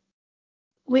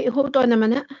 wait, hold on a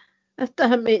minute. This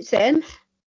doesn't make sense.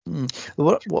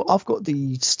 Well, I've got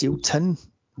the steel tin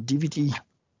DVD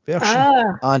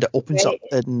version, and it opens up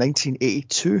in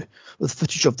 1982 with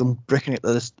footage of them breaking into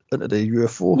the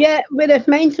UFO. Yeah, whereas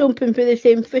mine's open for the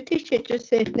same footage, it just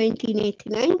says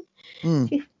 1989.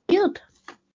 It's weird.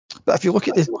 But if you look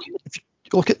at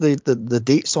the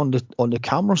dates on the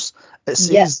cameras, it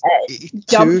says it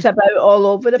jumps about all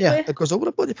over the place. Yeah, it goes all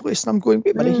over the place, and I'm going,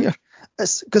 wait a minute here.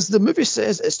 It's because the movie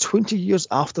says it's 20 years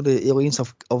after the aliens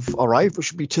have arrived,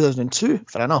 which would be 2002.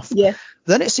 Fair anaugh. Yeah.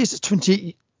 Then it says it's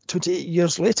 28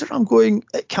 years later. I'm going,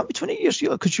 it can't be 20 years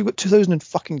because you got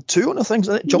 2002 on the things,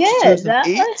 and it jumps to 2008,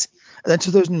 exactly. And then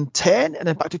 2010, and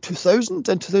then back to 2000,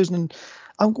 then 2000.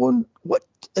 I'm going, what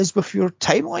is with your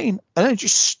timeline? And then it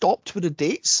just stopped with the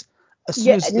dates. As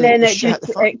soon as and then it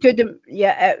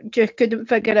just couldn't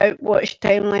figure out which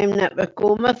timeline that we're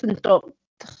going with and stopped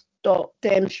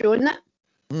them showing it.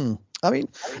 I mean,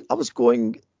 I was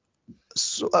going.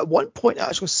 So at one point, it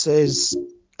actually says,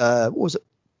 what was it,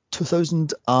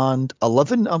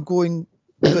 2011? I'm going,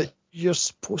 but you're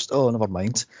supposed to. Oh, never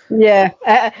mind. Yeah, but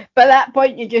at that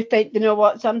point, you just think, you know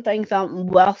what, some things aren't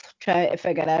worth trying to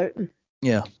figure out.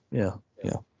 Yeah.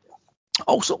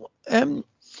 Also,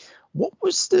 what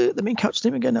was the main character's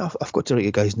name again? I've got to write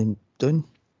your guy's name down.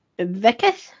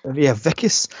 Vicus? Yeah,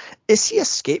 Vicus. Is he a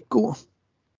scapegoat?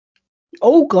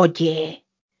 Oh, God, yeah.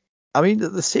 I mean,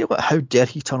 they say about how dare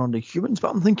he turn on the humans, but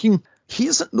I'm thinking, he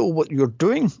doesn't know what you're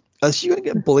doing. Is he going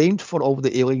to get blamed for all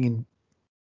the alien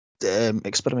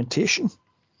experimentation?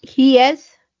 He is.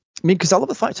 I mean, because I love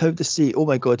the fact how they say, oh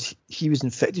my God, he was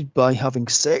infected by having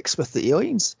sex with the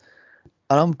aliens.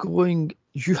 And I'm going,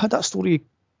 you had that story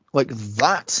like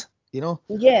that, you know?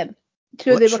 Yeah.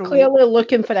 So literally, they were clearly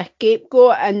looking for a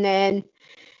scapegoat, and then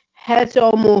his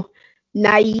almost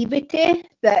naivety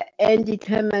that ended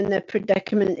him in the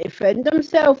predicament he found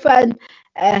himself in.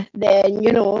 Then,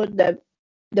 you know, the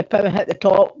power hit the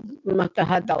top. We must have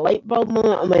had that light bulb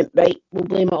moment and went, right, we'll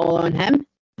blame it all on him.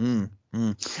 I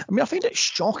mean, I find it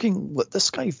shocking that this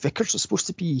guy Vickers is supposed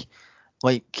to be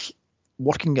like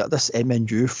working at this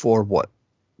MNU for what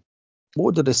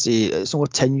did they say? It's only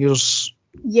 10 years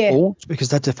old, because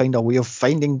they had to find a way of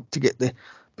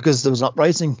because there was an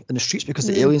uprising in the streets because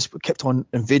the aliens kept on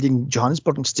invading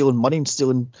Johannesburg and stealing money and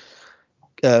stealing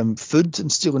food and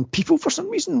stealing people for some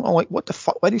reason. I'm like, what the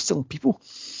fuck? Why are they stealing people?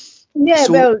 Yeah,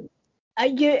 well,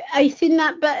 I seen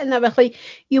that bit and I was like,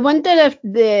 you wonder if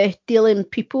the stealing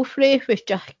people phrase was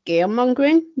just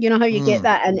scaremongering. You know how you get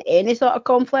that in any sort of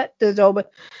conflict? There's always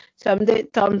somebody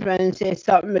that turns around and says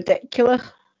something ridiculous,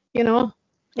 you know?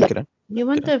 You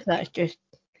wonder if that's just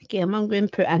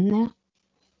scaremongering put in there.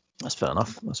 That's fair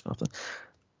enough. What else am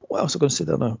I going to say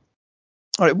there now?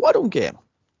 All right, what I don't get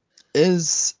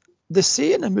is they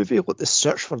say in the movie about the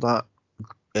search for that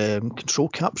control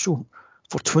capsule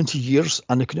for 20 years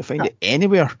and they couldn't find it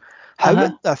anywhere.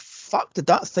 How the fuck did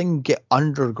that thing get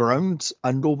underground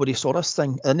and nobody saw this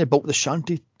thing? And then they built the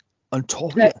shanty on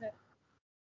top of it.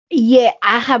 Yeah,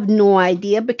 I have no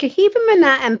idea, because even when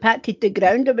that impacted the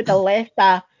ground, it would have left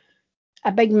a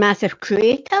big massive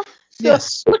crater. So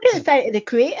look at the size of the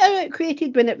crater it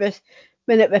created when it was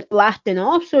blasting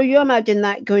off. So you imagine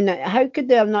that going out. How could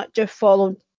they have not just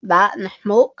followed that in the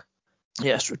smoke?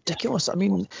 Yeah, it's ridiculous. I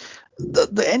mean,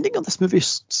 the ending of this movie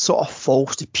sort of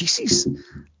falls to pieces,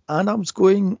 and I was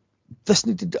going, this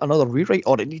needed another rewrite,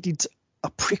 or it needed a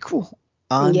prequel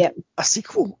and a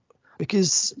sequel,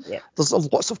 because there's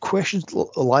lots of questions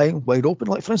lying wide open.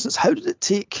 Like, for instance, how did it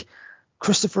take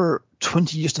Christopher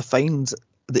 20 years to find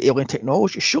the alien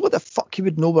technology? Surely the fuck he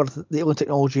would know where the alien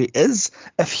technology is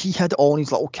if he had it all in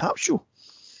his little capsule.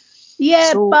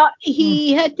 Yeah, but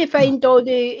he had to find all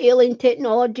the alien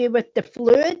technology with the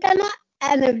fluid in it.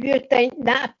 And if you think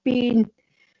that is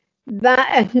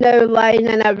now lying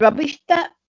in a rubbish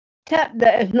tip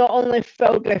that is not only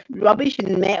filled with rubbish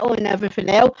and metal and everything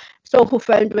else, it's also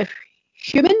found with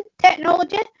human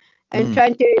technology and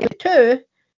trying to do the two,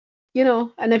 you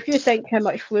know. And if you think how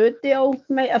much fluid they all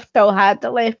might have still had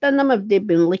left in them if they've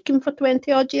been leaking for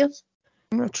 20 odd years.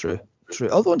 Yeah, true.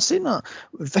 Although in saying that,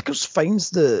 Vickers finds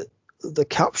the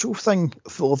capsule thing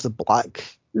full of the black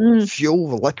fuel,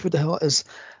 the liquid, the hell it is.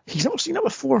 He's never seen it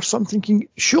before, so I'm thinking,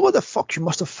 surely the fuck you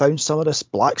must have found some of this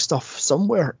black stuff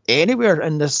somewhere, anywhere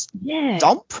in this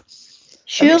dump.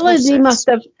 Surely they sense. must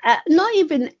have, not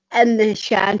even in the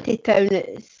shanty town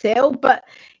itself, but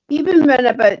even when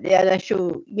about the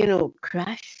initial,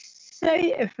 crash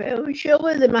site,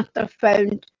 surely they must have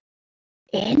found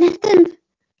anything.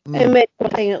 And maybe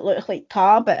something that looks like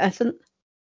tar, but isn't.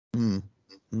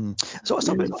 So it's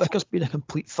about Vickers being a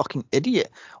complete fucking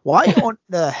idiot. Why on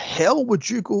the hell would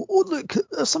you go, oh look,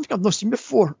 there's something I've not seen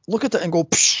before, look at it and go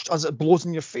psh, as it blows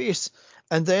in your face,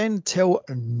 and then tell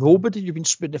nobody you've been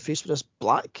sprayed in the face with this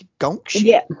black gunk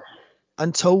shit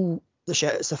until the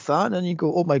shit hits the fan and you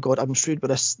go, oh my god, I'm sprayed with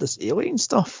this alien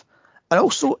stuff. And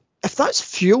also, if that's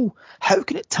fuel, how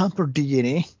can it tamper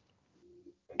DNA?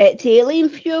 It's alien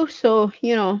fuel, so,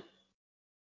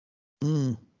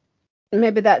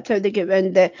 maybe that's how they get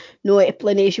around the no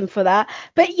explanation for that.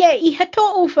 But yeah, he had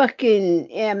total fucking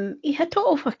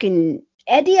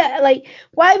idiot. Like,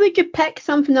 why would you pick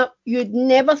something up you'd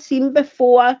never seen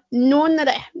before, knowing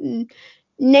that it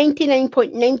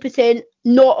 99.9%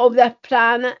 not of this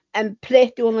planet, and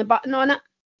press the only button on it?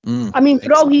 I mean,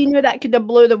 for all he knew, that could have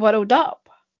blew the world up.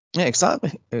 Yeah,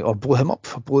 exactly. Or blow him up,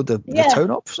 or blow the town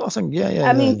up, sort of thing. Yeah.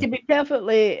 I mean, to be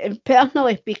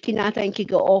personally speaking, I think he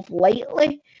got off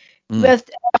lightly with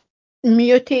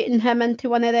mutating him into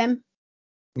one of them.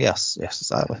 Yes,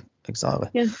 exactly.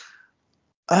 Yeah.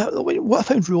 What I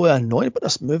found really annoying about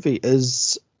this movie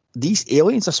is these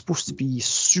aliens are supposed to be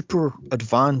super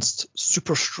advanced,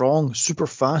 super strong, super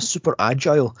fast, super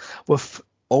agile with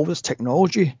all this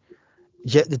technology,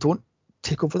 yet they don't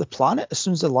take over the planet as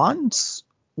soon as they land.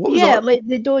 Like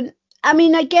they don't. I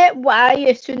mean, I get why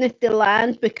as soon as they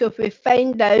land, because we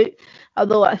find out,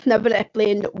 although it's never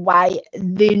explained why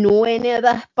they know any of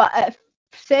this, but it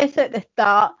says at the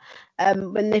start,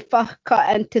 when they first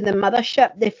cut into the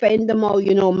mothership, they find them all,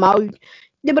 mauled.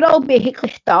 They were all basically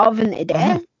starving to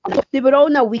death. They were all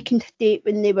in a weakened state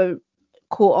when they were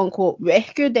quote unquote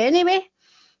rescued anyway.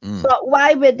 But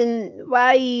why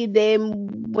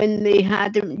them, when they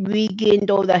hadn't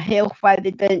regained all their health, why they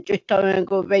didn't just turn around and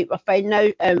go, right, we're fine now,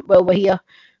 we're here,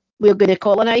 we're going to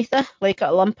colonise this like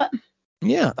a lumpet?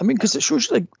 Yeah, I mean, because it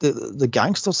shows you like the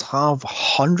gangsters have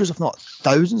hundreds, if not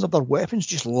thousands, of their weapons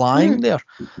just lying there.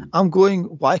 I'm going,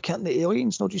 why can't the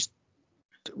aliens not just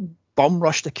bum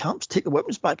rush the camps, take the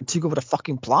weapons back, and take over the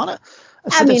fucking planet?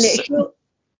 I mean,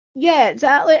 yeah,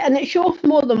 exactly, and it shows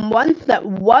more than once that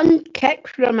one kick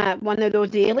from one of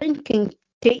those aliens can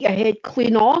take your head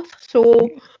clean off. So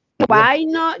why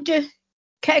not just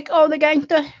kick all the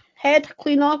gangster head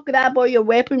clean off, grab all your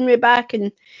weaponry back,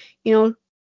 and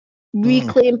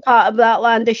reclaim part of that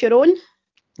land as your own?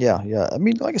 Yeah. I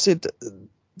mean, like I said,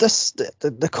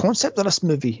 the concept of this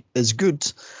movie is good,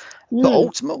 but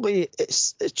ultimately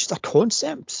it's just a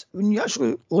concept. When you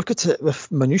actually look at it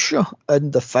with minutiae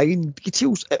and the fine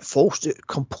details, it falls to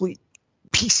complete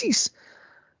pieces.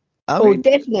 I mean,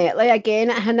 definitely. Again,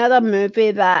 it's another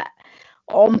movie that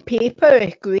on paper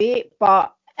is great,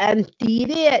 but in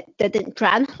theory it didn't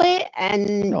translate,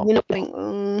 and no.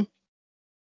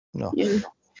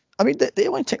 I mean, the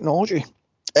alien technology,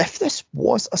 if this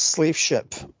was a slave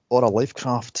ship or a life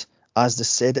craft, as they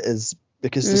said it is,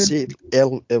 because they say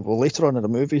later on in the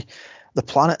movie, the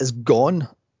planet is gone,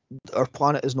 our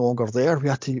planet is no longer there, we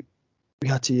had to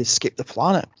escape the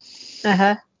planet.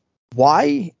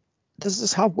 Why does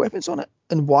this have weapons on it?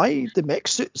 And why the mech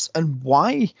suits? And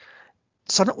why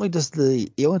suddenly does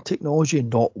the alien technology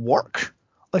not work?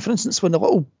 Like, for instance, when the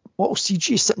little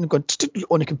CG is sitting going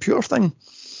on a computer thing,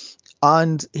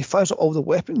 and he fires out all the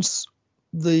weapons,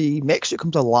 the mech suit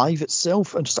comes alive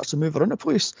itself and starts to move around the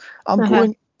place. I'm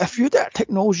going, if you had that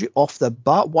technology off the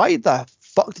bat, why the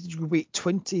fuck did you wait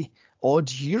 20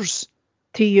 odd years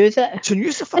to use it? To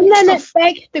use the fucking stuff? And then stuff? it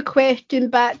begs the question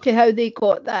back to how they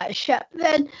got that ship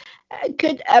then.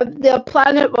 Could their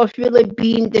planet was really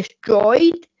being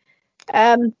destroyed?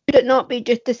 Could it not be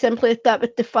just as simple as that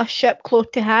with the first ship close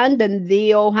to hand and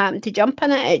they all happened to jump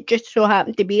in it? It just so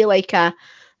happened to be like a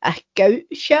scout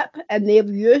ship and they've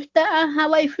used it as a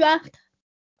life raft?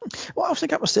 Well, I was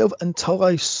thinking myself until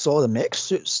I saw the mech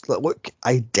suits that look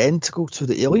identical to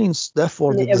the aliens,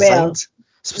 therefore they're designed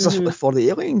specifically for the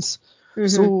aliens.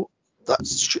 So that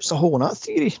shoots a hole in that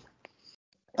theory.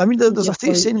 I mean, there's a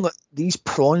theory saying that these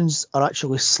prawns are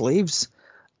actually slaves,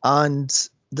 and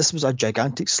this was a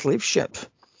gigantic slave ship,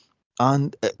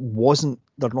 and it wasn't.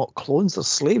 They're not clones; they're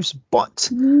slaves.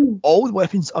 But all the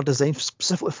weapons are designed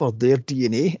specifically for their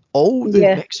DNA. All the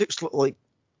mech suits look like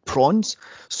prawns.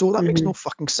 So that makes no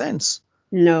fucking sense.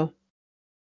 No.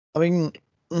 I mean,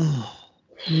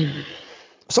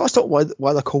 so let's talk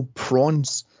why they're called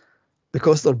prawns.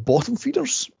 Because they're bottom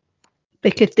feeders.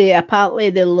 Because they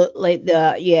look like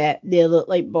they look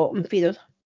like bottom feeders.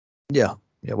 Yeah,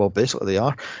 well, basically they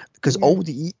are. Because all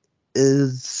they eat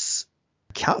is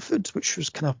cat food, which was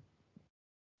kind of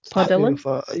puddling.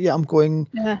 I'm going.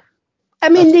 Yeah. I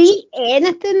mean, they eat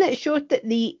anything. It shows that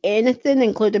they eat anything,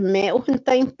 including metal and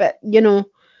things. But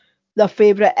their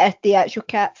favourite is the actual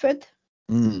cat food.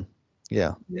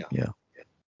 Yeah.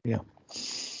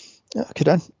 Okay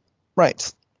then.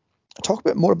 Right. Talk a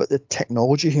bit more about the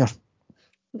technology here.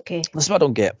 Okay. This is what I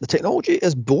don't get. The technology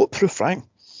is bulletproof, right?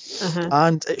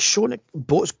 And it's showing that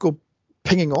bullets go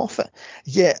pinging off it.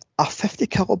 Yet a 50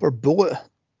 caliber bullet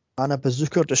and a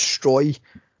bazooka destroy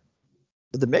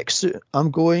the mech suit.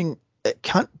 I'm going, it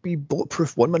can't be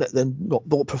bulletproof 1 minute, then not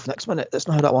bulletproof next minute. That's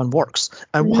not how that one works.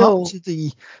 And what happened to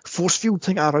the force field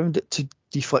thing around it to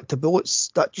deflect the bullets?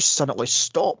 That just suddenly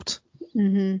stopped.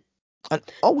 And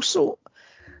also,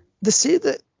 they say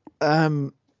that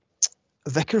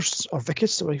Vickers,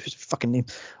 sorry, his fucking name,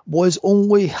 was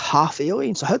only half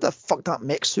alien. So how the fuck that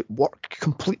mech suit work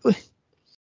completely?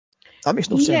 That makes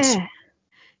no sense. Yeah,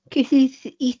 because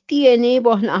his DNA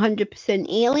wasn't 100%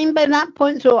 alien by that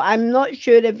point, so I'm not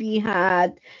sure if he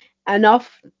had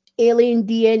enough alien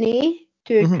DNA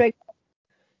to trigger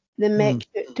the mech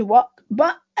suit to work.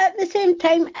 But at the same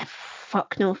time,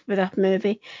 fuck no for that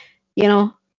movie.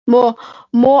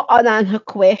 More unanswered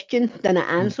questions than it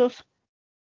answers.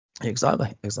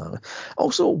 Exactly.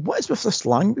 Also, what is with this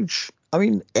language? I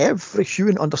mean, every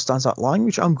human understands that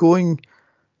language. I'm going,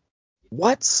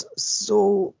 what?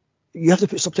 So you have to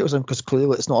put subtitles in because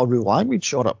clearly it's not a real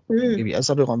language, or maybe it is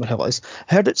a real language. Hell, it is.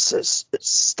 I heard it's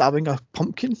stabbing a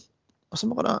pumpkin or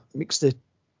something like that. Makes the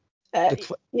I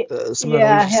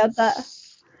heard that.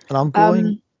 And I'm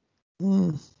going.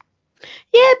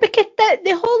 Yeah, because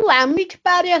the whole language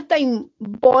barrier thing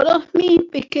bothers me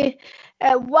because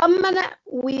 1 minute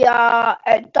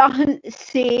it doesn't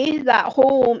say that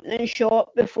whole opening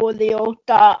shot before they all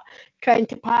start trying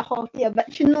to pass off the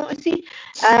eviction notices.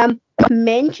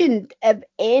 Mentioned if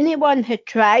anyone had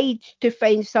tried to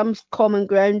find some common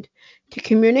ground to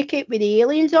communicate with the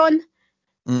aliens on,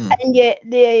 and yet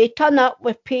they turn up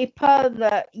with paper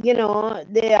that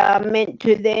they are meant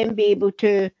to then be able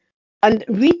to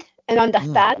read and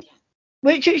understand,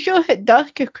 which it sure it does,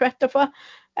 because Christopher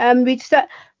reads it,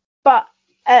 but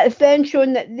it's then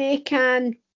shown that they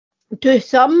can, to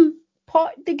some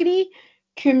degree,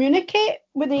 communicate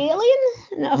with the aliens.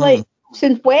 And I was like,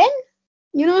 since when?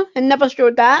 And never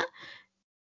showed that.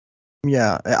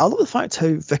 Yeah, I love the fact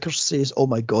how Vickers says, "Oh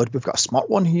my God, we've got a smart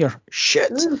one here."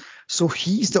 Shit. So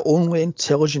he's the only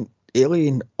intelligent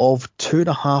alien of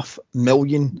 2.5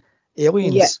 million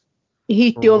aliens. Yeah,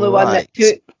 he's the only one that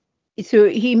took. So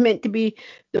he meant to be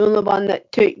the only one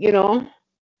that took,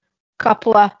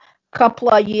 couple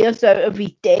of years out of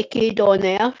his decade on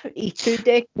Earth. His 2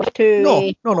 decades to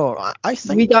No. I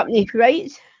think read up his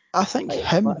rights. I think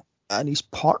him and his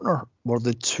partner were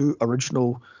the two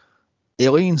original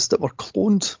aliens that were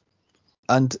cloned,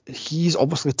 and he's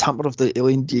obviously tampered with the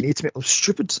alien DNA to make them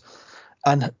stupid.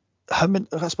 And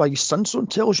that's why his son's so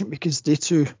intelligent, because they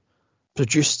two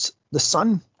produced the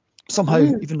son somehow,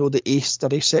 even though they're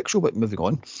asexual. But moving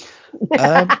on.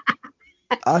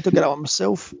 I don't get it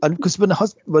myself. And because when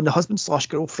the husband /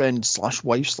 girlfriend /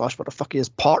 wife / what the fuck he is,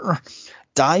 partner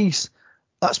dies,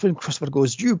 that's when Christopher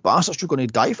goes, "You bastards, you're going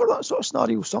to die for that sort of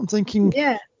scenario." So I'm thinking,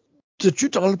 did you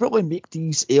deliberately make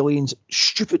these aliens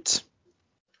stupid?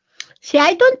 See,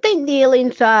 I don't think the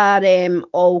aliens are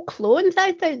all clones.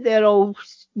 I think they're all,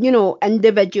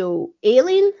 individual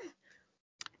aliens.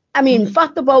 I mean,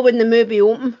 first of all, when the movie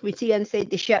opens, we see inside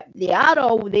the ship, they are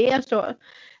all there, sort of.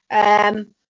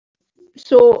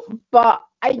 But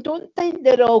I don't think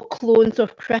they're all clones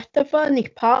of Christopher and his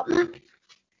partner.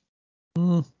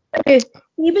 Because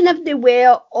even if they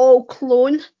were all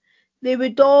clones, they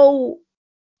would all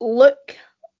look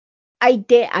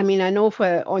I mean, I know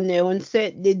on the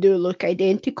onset they do look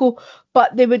identical,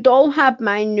 but they would all have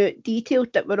minute details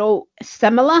that were all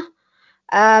similar.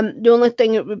 The only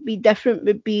thing that would be different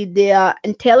would be their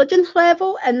intelligence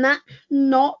level, and that's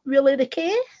not really the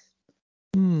case.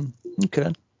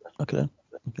 Okay. I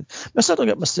don't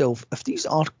get myself, if these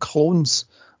are clones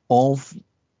of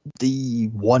the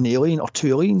one alien or two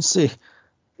aliens, say,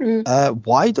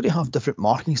 why do they have different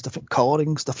markings, different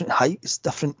colorings, different heights,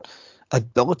 different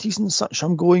abilities and such?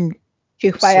 I'm going.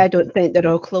 Which why I don't think they're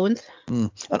all clones.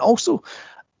 And also,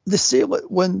 they say that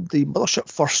when the mothership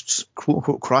first quote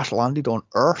unquote crash landed on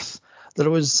Earth, there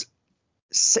was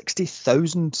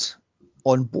 60,000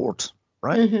 on board,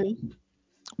 right? Mm-hmm.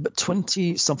 But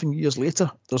 20-something years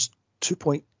later, there's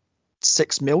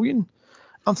 2.6 million.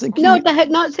 I'm thinking... No, they had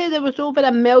not said there was over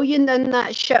 1 million in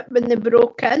that ship when they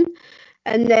broke in,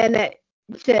 and then it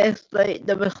says like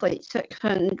there was like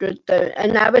 600 down,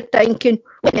 and I was thinking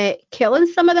killing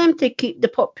some of them to keep the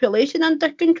population under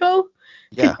control.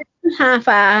 Yeah. Could have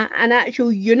an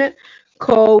actual unit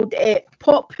called a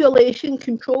population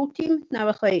control team, and I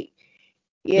was like,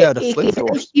 Yeah, the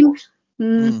flamethrowers. teams.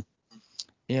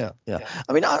 Yeah.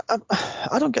 I mean, I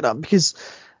don't get that, because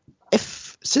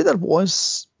if, say there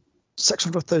was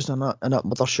 600,000 in that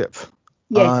mothership,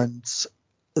 Yes.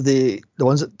 and the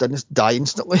ones that didn't die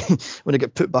instantly when they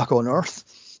get put back on Earth,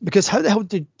 because how the hell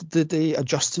did they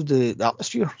adjust to the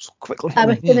atmosphere so quickly? I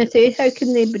was going to say, how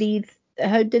can they breathe?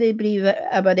 How do they breathe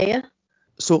about air?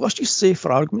 So let's just say,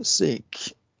 for argument's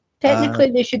sake,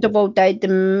 Technically, they should have all died the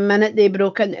minute they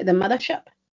broke into the mothership.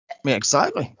 Yeah,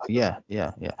 exactly. Yeah.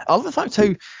 I love the fact how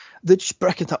they just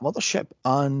break into that mothership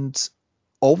and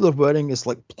all they're wearing is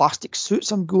like plastic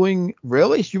suits. I'm going,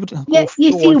 really? You wouldn't go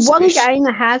You see one space? guy in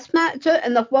a hazmat suit,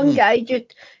 and the one guy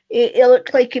just, it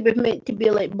looked like he was meant to be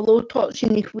like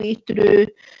blowtorching his way through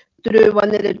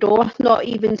one of the doors, not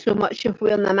even so much of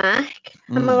wearing a mask.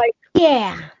 I'm like,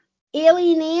 yeah,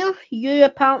 alien air, you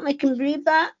apparently can breathe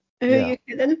that. Who are you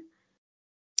kidding?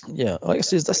 Yeah, like I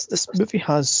says, this movie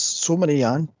has so many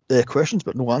questions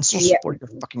but no answers for your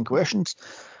fucking questions.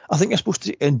 I think you're supposed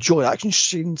to enjoy action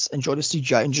scenes, enjoy the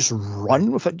CGI, and just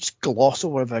run with it, just gloss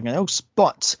over everything else.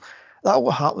 But that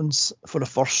what happens for the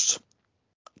first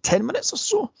 10 minutes or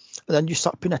so, and then you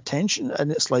start paying attention,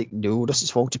 and it's like, no, this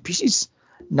is falling to pieces.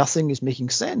 Nothing is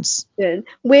making sense.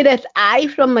 Whereas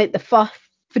from like the first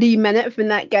 3 minutes, when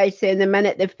that guy said the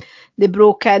minute they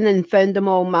broke in and found them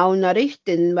all malnourished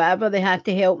and whatever, they had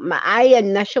to help them. I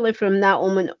initially, from that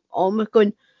moment on, was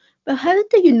going, but how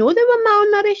do you know they were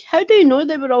malnourished? How do you know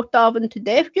they were all starving to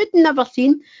death? You'd never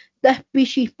seen this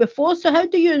species before, so how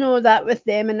do you know that with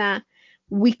them in a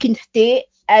weakened state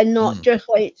and not just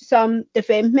like some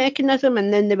defense mechanism,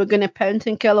 and then they were going to pounce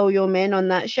and kill all your men on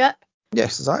that ship?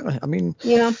 Yes, exactly. I mean,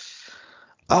 yeah.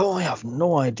 I have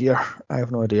no idea.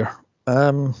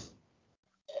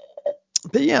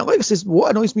 But yeah, like I says,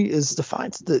 what annoys me is the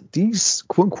fact that these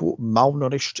quote-unquote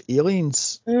malnourished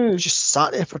aliens just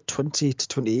sat there for 20 to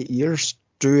 28 years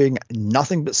doing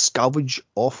nothing but salvage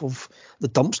off of the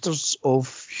dumpsters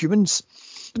of humans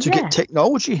to get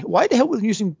technology. Why the hell were they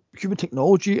using human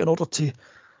technology in order to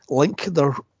link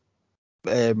their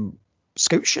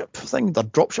scout ship thing, their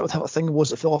dropship, whatever thing was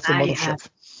that fell off the mothership?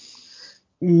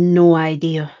 No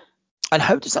idea. And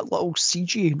how does that little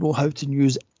CG know how to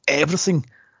use everything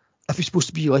if he's supposed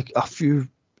to be like a few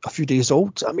days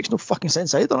old? That makes no fucking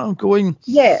sense either. I'm going...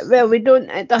 Yeah, well, it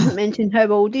doesn't mention how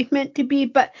old he's meant to be,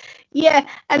 but yeah,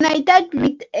 and I did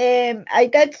read, I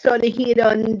did sort of hear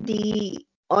on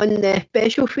the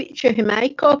special feature in my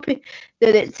copy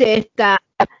that it says that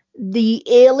the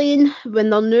alien, when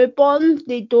they're newborn,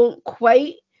 they don't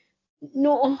quite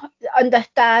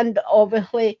understand,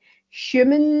 obviously,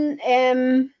 human,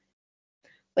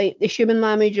 like the human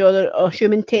language or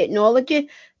human technology,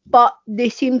 but they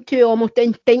seem to almost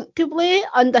instinctively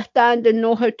understand and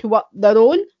know how to work their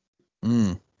own.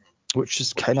 Which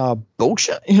is kind of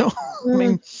bullshit, you know? I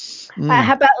mean...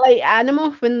 How about like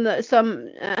animals, when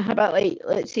how about like,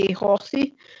 let's say, horses,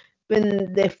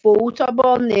 when the foals are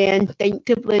born, they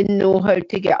instinctively know how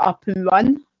to get up and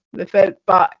run without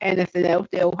but anything else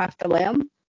they'll have to learn.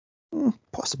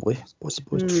 Possibly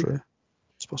true.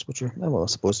 It's possibly true. Well, I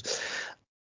suppose.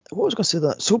 What was I going to say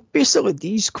that? So basically,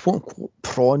 these quote-unquote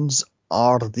prawns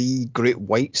are the great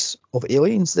whites of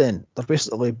aliens then. They're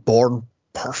basically born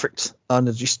perfect, and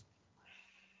they're just,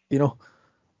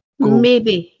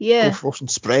 maybe, yeah. Go frost and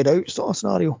spread out sort of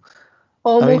scenario.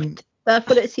 Almost. I mean, that's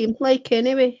what it seems like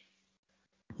anyway.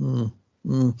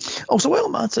 Also, while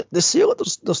I'm at it, they say like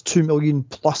there's 2 million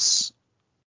plus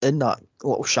in that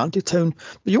little shanty town,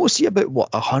 but you only see about,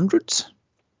 100?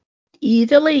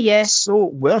 Easily, yeah. So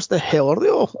where's the hell are they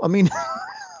all? I mean...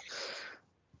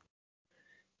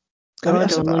 I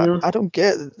don't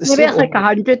get it. Maybe it's like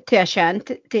 100 to a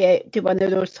shanty, to one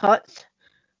of those huts.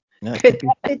 Yeah,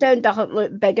 the town doesn't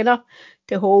look big enough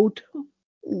to hold.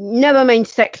 Never mind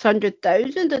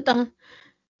 600,000. It doesn't,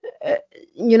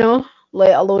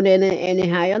 let alone any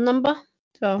higher number.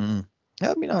 So.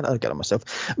 Yeah, I mean, I get it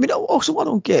myself. I mean, also what I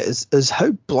don't get is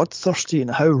how bloodthirsty and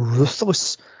how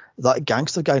ruthless that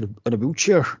gangster guy in a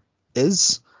wheelchair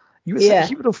is. You would think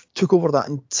he would have took over that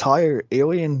entire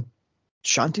alien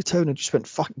shantytown and just went,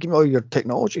 fuck, give me all your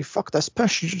technology, fuck this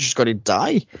piss, you're just going to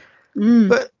die.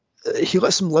 But he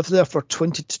lets him live there for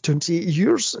 20 to 28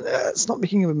 years. It's not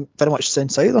making very much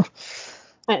sense either.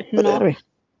 It's But not. anyway.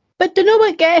 But do you know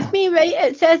what gets me, right?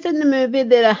 It says in the movie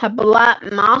there is a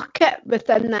black market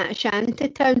within that shanty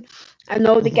town, and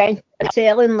all the guys are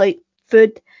selling like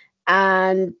food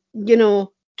and, you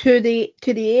know, to the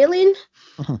alien,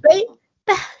 right?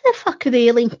 But how the fuck are the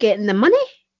aliens getting the money?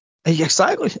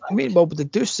 Exactly. I mean, well, but they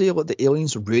do say like the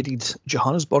aliens raided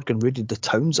Johannesburg and raided the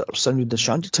towns that are surrounding the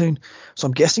shantytown. So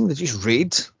I'm guessing they just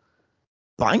raid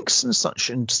banks and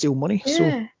such and steal money. Yeah.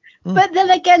 So, But then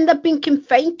again, they've been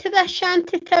confined to this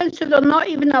shanty town, so they're not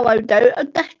even allowed out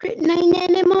of District 9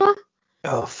 anymore.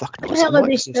 oh fuck no! How the hell are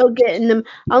they It's still getting them?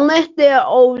 Unless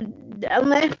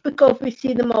because we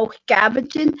see them all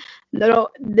scavenging,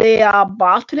 they are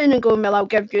bartering and going, well, I'll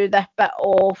give you this bit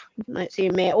of, let's say,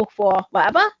 metal for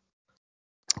whatever.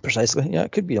 precisely. Yeah,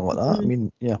 it could be like that. I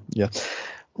mean, yeah.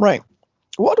 Right.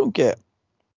 What I don't get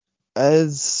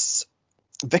is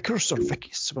Vickers or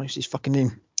Vicky's, what's his fucking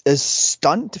name, is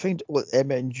stunned to find what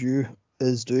MNU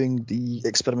is doing the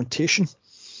experimentation.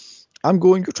 I'm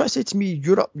going, you're trying to say to me,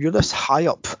 you're this high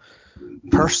up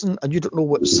person and you don't know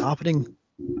what's happening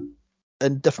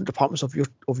in different departments of your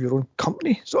own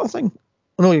company, sort of thing.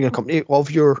 No, your company, of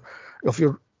your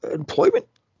employment,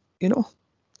 you know.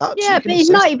 Yeah, but he's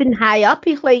not even high up.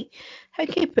 He's like, how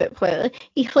can you put it politely?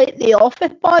 He's like the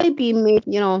office boy being made,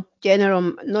 you know,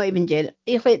 general, not even general.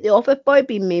 He's like the office boy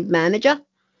being made manager.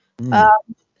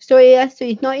 So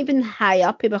he's not even high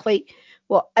up. He was like,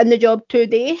 what, in the job 2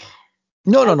 days?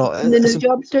 No. In the new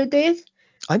job 2 days?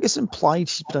 I think it's implied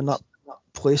he's been in that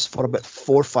place for about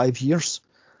 4 or 5 years.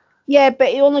 Yeah, but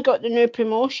he only got the new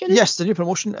promotion. Yes, the new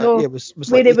promotion. So was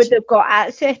where like he would have got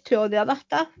access to all the other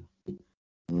stuff.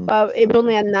 But he was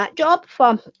only in that job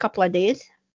for a couple of days.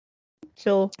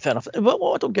 So fair enough.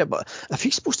 What I don't get, but if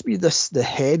he's supposed to be the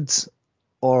head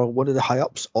or one of the high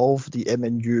ups of the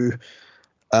MNU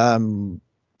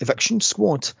eviction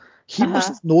squad, he must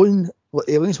have known what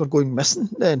aliens were going missing.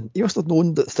 Then he must have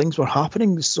known that things were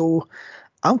happening. So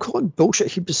I'm calling bullshit.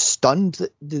 He was stunned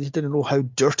that he didn't know how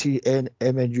dirty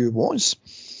MNU was.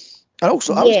 And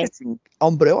also, I was getting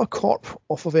Umbrella Corp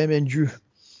off of MNU.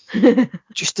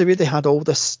 Just the way they had all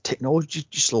this technology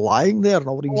just lying there and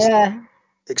all these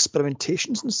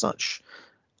experimentations and such.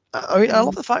 I mean, I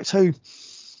love the fact how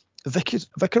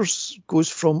Vickers goes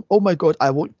from, oh my god, I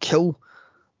won't kill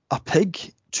a pig,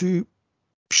 to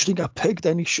shooting a pig,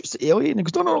 then he shoots the alien and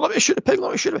goes, no, let me shoot the pig, no,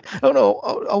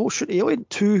 I will shoot the alien,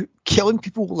 to killing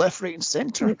people left, right and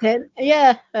centre.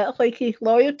 Yeah, it's like his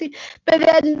loyalty. But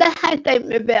then this I think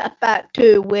we better back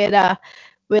to where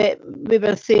we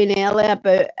were saying earlier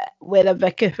about whether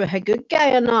Vickers was a good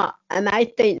guy or not. And I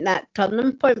think that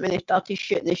turning point when he started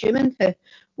shooting the humans,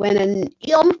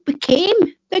 he almost became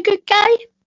the good guy.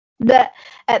 That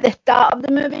at the start of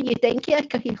the movie you think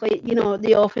he's like, you know,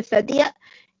 the office idiot,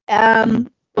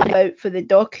 out for the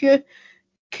docu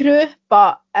crew,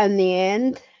 but in the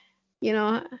end, you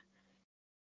know,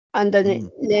 and then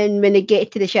when they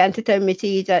get to the shantytown, we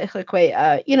see he's actually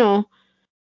quite, you know,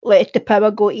 let the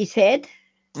power go to his head.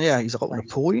 Yeah, he's a little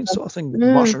Napoleon sort of thing,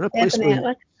 marching around a place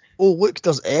where, oh look,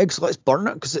 there's eggs, let's burn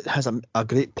it because it has a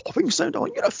great popping sound. Oh,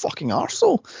 you're a fucking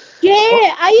arsehole. Yeah,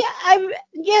 I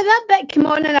that bit came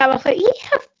on and I was like, you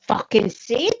have fucking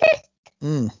said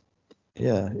it.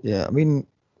 Yeah. I mean,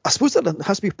 I suppose that it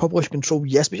has to be population control,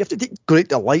 yes, but you have to take great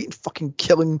delight in fucking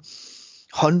killing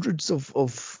hundreds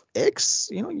of eggs.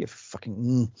 You know, you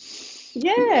fucking.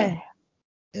 Yeah,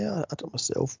 I don't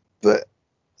myself. But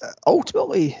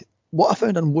ultimately, what I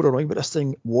found more annoying about this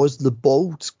thing was the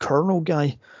bald colonel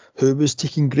guy who was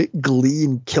taking great glee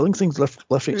in killing things left,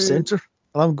 right, centre.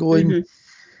 And I'm going,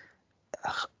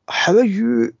 how are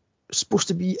you supposed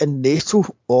to be in NATO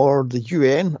or the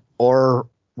UN or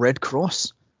Red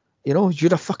Cross? You know,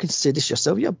 you're a fucking sadist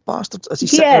yourself, you bastard. As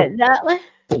he's sitting there exactly.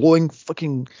 blowing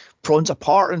fucking prawns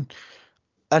apart,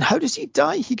 and how does he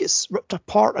die? He gets ripped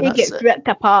apart, and he gets ripped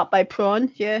apart by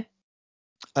prawns, yeah.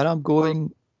 And I'm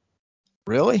going,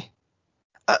 really?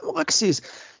 Like I say,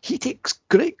 he takes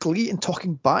great glee in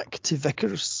talking back to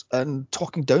Vickers and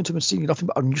talking down to him and saying nothing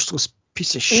but a useless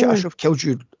piece of shit. I should have killed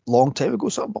you a long time ago,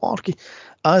 sort of malarkey.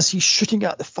 As he's shooting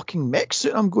at the fucking mech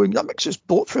suit, and I'm going, that mech suit's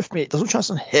bulletproof, mate. There's no chance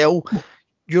in hell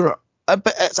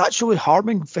but it's actually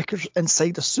harming Vickers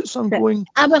inside the suit, so I'm going...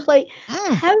 I was like,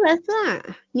 how is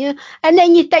that? Yeah. And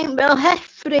then you think, well, his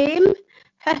frame,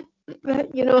 his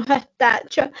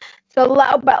stature, it's a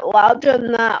little bit larger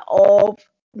than that of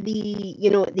the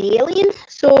alien.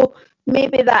 So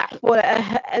maybe that's what it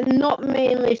is. And not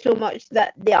mainly so much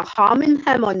that they are harming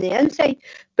him on the inside,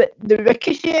 but the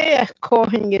ricochet is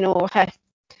causing, his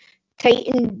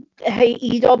tightened,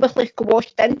 he'd obviously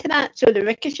squashed into that, so the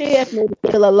ricochet has maybe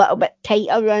feel a little bit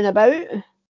tighter round about.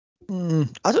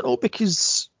 I don't know,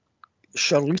 because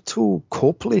Charlito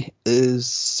Copley is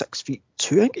 6'2", I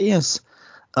think he is.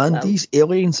 And Wow. these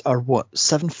aliens are, what,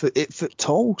 7 foot, 8 foot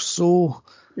tall? So,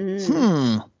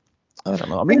 I don't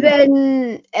know. I mean,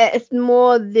 then it's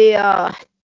more their,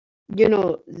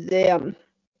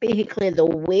 basically the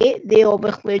weight. They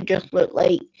obviously just look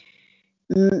like,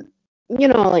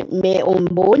 like metal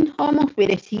and bone almost,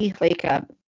 whereas he's like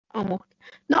almost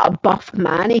not a buff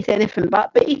man, he's anything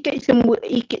but he gets some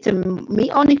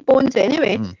meat on his bones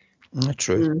anyway.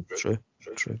 True,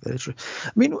 very true.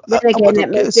 I mean, Then what I again, it don't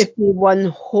get might is, just be one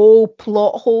whole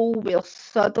plot hole where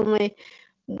suddenly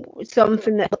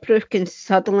something that's proof can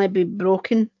suddenly be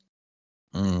broken.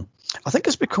 I think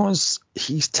it's because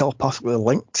he's telepathically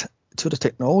linked to the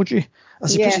technology.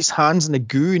 As he puts Yeah. his hands in the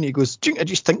goo and he goes, I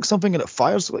just think something, and it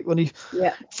fires. Like when he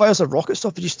fires a rocket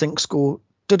stuff, he just thinks go,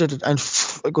 and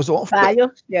it goes off.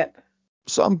 Bios, yep.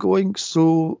 So I'm going,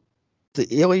 so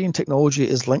the alien technology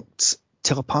is linked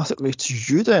telepathically to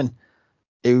you then.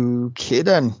 Okay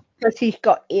then. Because he's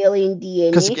got alien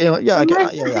DNA. I get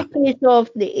that, yeah. In the case of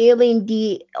the alien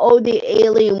all the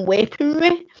alien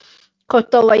weaponry, because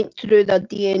they're linked through their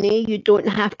DNA, you don't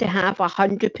have to have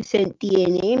 100%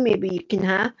 DNA. Maybe you can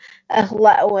have as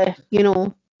little as,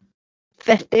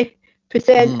 50%,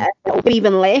 or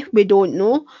even less, we don't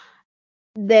know.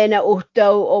 Then it will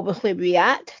still obviously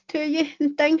react to you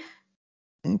and things.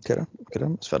 Okay,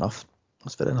 that's fair enough.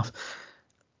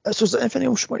 So is there anything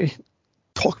else you want to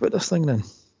talk about this thing then?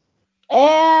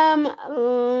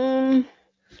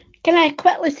 Can I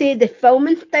quickly say the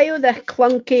filming style, the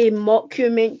clunky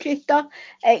mockumentary stuff,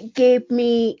 it gave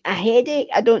me a headache.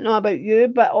 I don't know about you,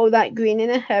 but all that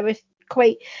greeniness, I was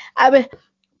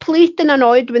pleased and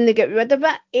annoyed when they get rid of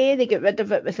it. A, they get rid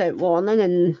of it without warning,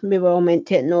 and we were all meant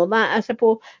to know that, I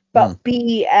suppose. But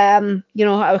B, I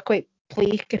was quite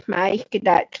pleased if my eyes could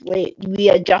actually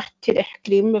readjust to the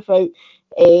screen without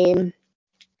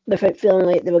feeling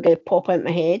like they were going to pop out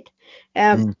my head. I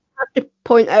have to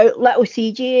point out, little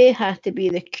CJ has to be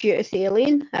the cutest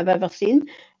alien I've ever seen.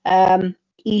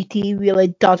 E.T. really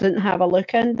doesn't have a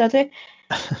look in, does he?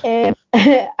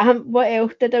 What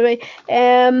else did I write?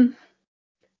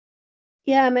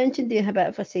 I mentioned doing a bit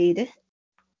of a sadist.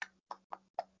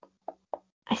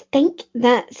 I think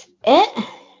that's it.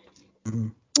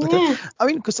 Okay. Yeah. I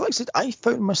mean, because like I said, I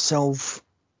found myself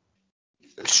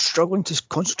struggling to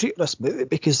concentrate on this movie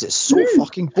because it's so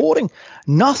fucking boring.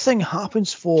 Nothing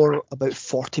happens for about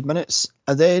 40 minutes,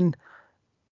 and then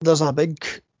there's a big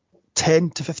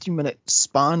 10 to 15 minute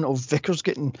span of Vickers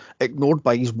getting ignored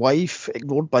by his wife,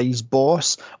 ignored by his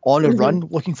boss, on a run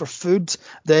looking for food.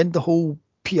 Then the whole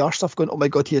PR stuff going, oh my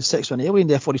god, he had sex with an alien,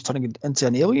 therefore he's turning into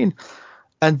an alien.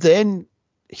 And then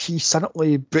he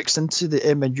suddenly breaks into the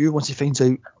MNU once he finds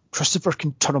out Christopher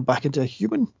can turn him back into a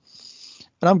human.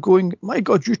 And I'm going, my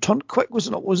god, you turned quick. Was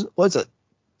it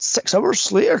 6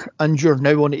 hours later and you're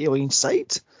now on the alien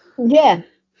side? Yeah.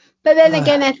 But then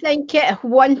again, I think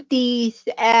once he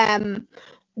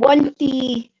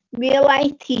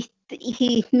realised he's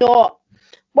not,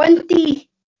 once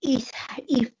he's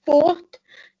forced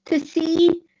to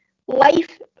see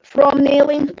life from the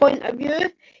alien's point of view,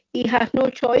 he has no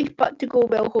choice but to go,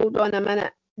 well, hold on a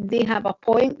minute, they have a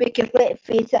point, because let's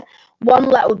face it, one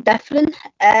little difference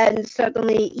and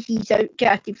suddenly he's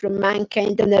outcasted from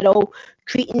mankind and they're all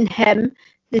treating him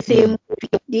the same way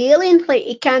the aliens. Like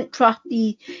he can't trust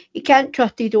his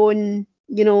own,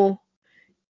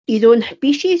 his own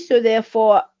species, so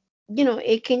therefore,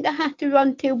 he kind of has to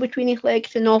run tail between his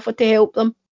legs and offer to help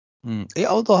them. Yeah,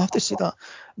 although I have to say that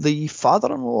the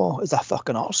father-in-law is a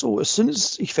fucking arsehole. As soon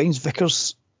as he finds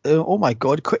Vickers, oh my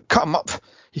god, quick, cut him up.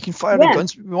 He can fire the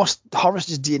guns. We must harvest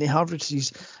his DNA, harvest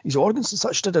his organs and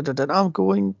such. I'm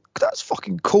going, that's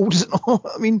fucking cold, isn't it?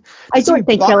 I mean, I don't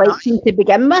think he likes him to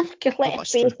begin with, because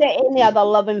let's face it, any other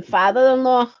loving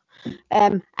father-in-law,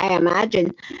 I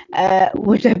imagine,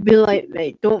 would have been like,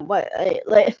 right,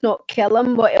 let's not kill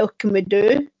him. What else can we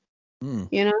do?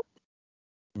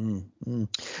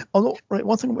 Although, right,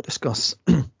 one thing I want to discuss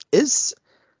is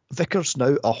Vickers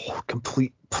now a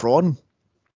complete prawn?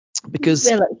 Because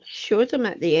it shows him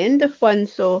at the end of one,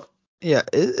 so yeah,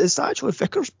 is that actually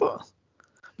Vickers? But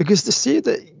because they say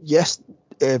that yes,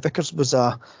 Vickers was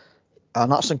an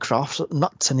arts and crafts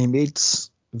nut and he made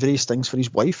various things for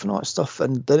his wife and all that stuff,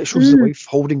 and then it shows the wife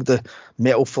holding the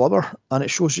metal flubber and it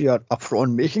shows you a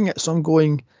prawn making it. So I'm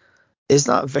going, is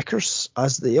that Vickers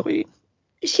as the alien?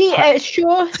 See, it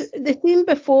shows the scene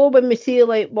before when we see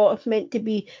like what's meant to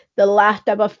be the last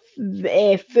ever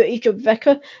footage of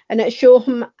Vickers, and it shows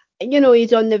him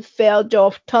he's on the verge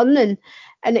of turning,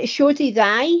 and it shows his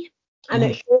eye, and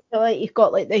it shows like he's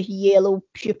got like this yellow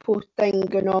pupil thing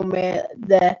going on with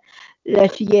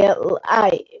this yellow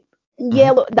eye,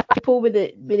 yellow the pupil with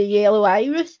the yellow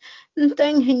iris and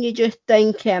thing, and you just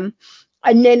think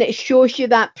and then it shows you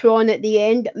that prawn at the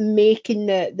end making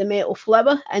the metal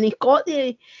flower, and he's got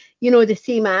the the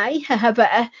same eye,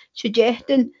 however,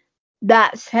 suggesting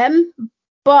that's him.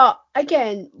 But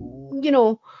again,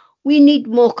 we need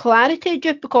more clarity,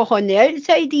 just because on the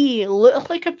outside he looks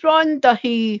like a prawn. Does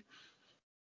he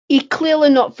clearly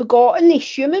not forgotten he's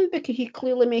human, because he's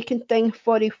clearly making things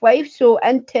for his wife. So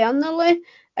internally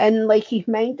and like his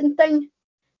mind and thing,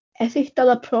 is he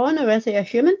still a prawn or is he a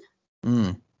human?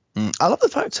 I love the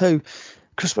fact how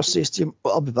Christopher says to him,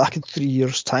 "I'll be back in 3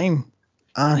 years' time,"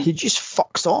 and he just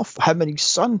fucks off him and his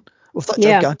son with that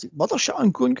gigantic mothership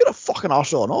and going, "Get a fucking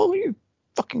arse on, oh you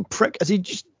fucking prick," as he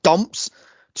just dumps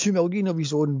 2 million of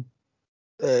his own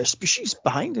species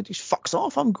behind and just fucks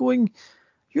off. I'm going,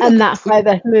 and that's why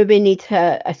this movie needs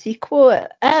a sequel.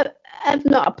 If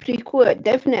not a prequel, it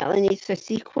definitely needs a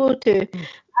sequel to.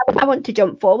 I want to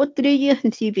jump forward 3 years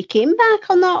and see if he came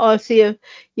back or not, or see if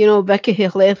Vicky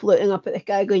has left looking up at the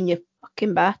guy going, "You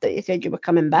fucking bastard! You said you were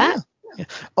coming back." Yeah.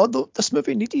 Although this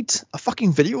movie needed a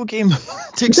fucking video game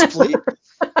to explain.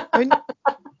 I mean,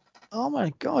 oh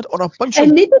my god, or a bunch of.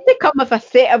 It needed to come with a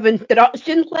set of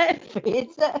instructions. Let's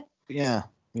face it. Yeah.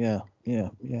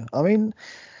 I mean,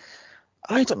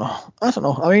 I don't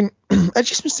know. I mean, it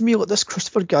just seems to me like this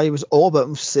Christopher guy was all about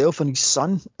himself and his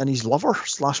son and his lover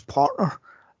 / partner,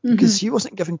 because he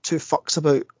wasn't giving two fucks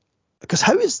about. Because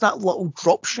how is that little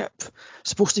dropship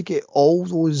supposed to get all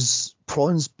those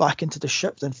prawns back into the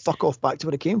ship, then fuck off back to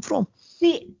where it came from?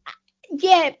 See,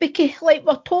 yeah, because like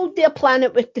we're told their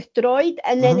planet was destroyed,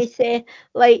 and then he said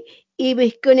like he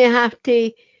was going to have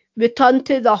to return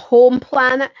to the home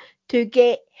planet to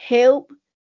get help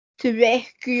to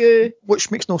rescue.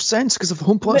 Which makes no sense, because if the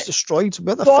home planet's destroyed,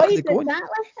 where the fuck are they going?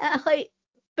 Exactly.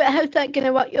 But how's that going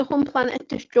to work? Your home planet is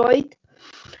destroyed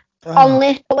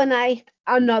unless colonized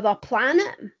another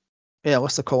planet. Yeah,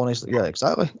 unless they colonized. Yeah,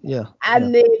 exactly. Yeah.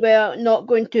 And they were not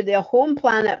going to their home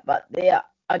planet, but their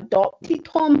adopted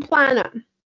home planet.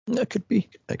 It could be.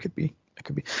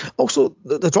 Also,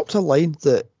 they dropped a line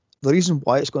that the reason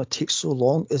why it's going to take so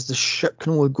long is the ship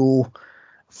can only go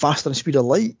faster than the speed of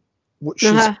light, which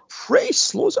is pretty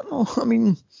slow, is it not? I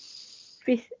mean,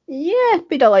 yeah,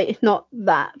 speed of light is not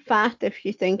that fast if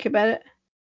you think about it.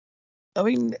 I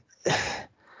mean,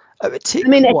 it would take. I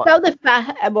mean, it's still the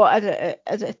fast. What is it?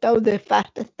 Is it still the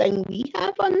fastest thing we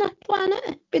have on this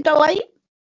planet? Speed of light.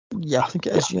 Yeah, I think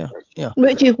it is. Yeah.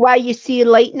 Which is why you see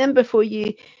lightning before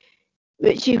you.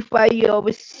 Which is why you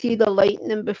always see the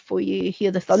lightning before you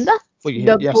hear the thunder. Before you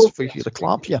hear the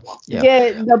clap. Yeah.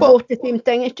 Yeah, they're both the same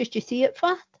thing. It's just you see it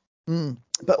fast.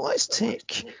 But let's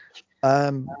take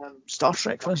Star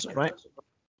Trek, for instance, right?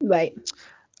 Right.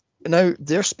 Now,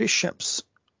 their spaceships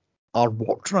are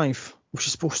warp drive, which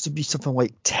is supposed to be something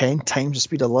like 10 times the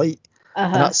speed of light.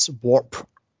 And that's warp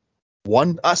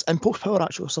 1. That's impulse power,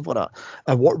 actually, or something like that.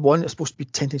 And warp 1 is supposed to be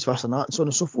 10 times faster than that, and so on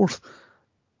and so forth.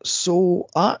 So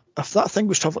if that thing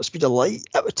was traveling at the speed of light,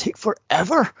 it would take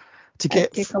forever to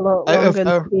get out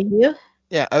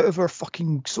of our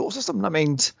fucking solar system. I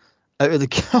mean, out of the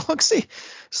galaxy.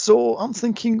 So I'm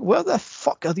thinking, where the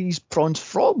fuck are these prawns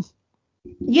from?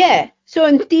 Yeah. So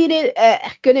in theory,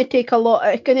 it's going to take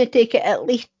It's going to take it at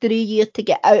least 3 years to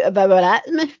get out of our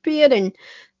atmosphere and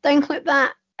things like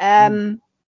that, and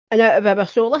out of our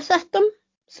solar system.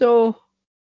 So,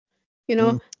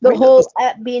 the whole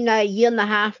it being a year and a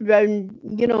half round, a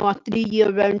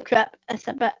 3-year round trip is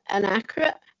a bit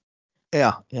inaccurate.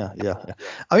 Yeah.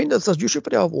 I mean, there's a YouTube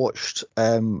video I've watched,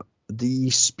 the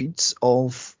speeds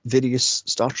of various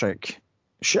Star Trek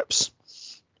ships,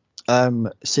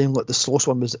 saying like the slowest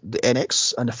one was the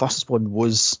NX and the fastest one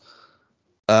was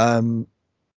the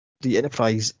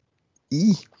Enterprise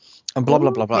E, and blah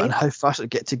blah blah blah, and how fast it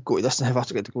get to go to this and how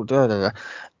fast it get to go da.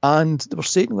 And they were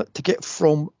saying that to get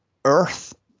from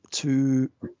Earth to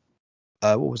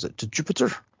to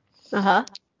Jupiter,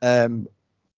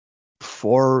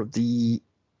 for the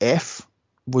F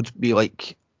would be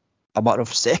like a matter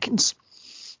of seconds,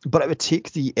 but it would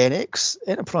take the NX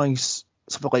Enterprise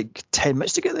something like 10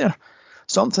 minutes to get there.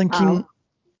 So I'm thinking,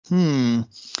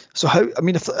 so how? I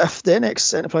mean, if the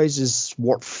NX Enterprise is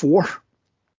warp 4,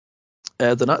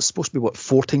 then that's supposed to be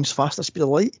 4 times faster speed of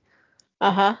light.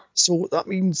 So that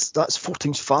means that's 4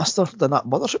 times faster than that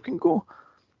mothership can go,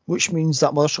 which means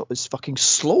that mothership is fucking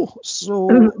slow. So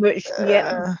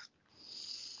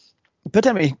But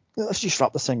anyway, let's just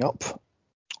wrap this thing up.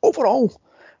 Overall,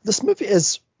 this movie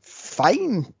is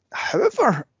fine.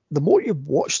 However, the more you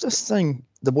watch this thing,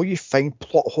 the more you find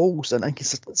plot holes and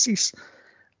inconsistencies,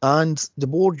 and the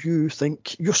more you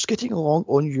think you're skidding along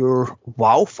on your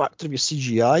wow factor of your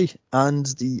CGI and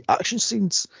the action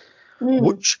scenes,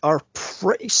 which are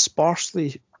pretty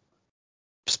sparsely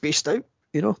spaced out,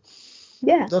 you know.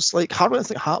 Yeah. There's like hardly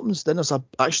anything happens, then there's a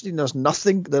action scene, there's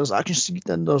nothing, there's action scene,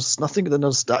 then there's nothing, then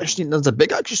there's the action scene, there's a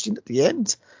big action scene at the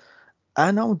end.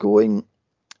 And I'm going,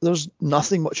 there's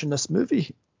nothing much in this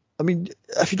movie. I mean,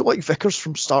 if you don't like Vickers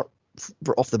from start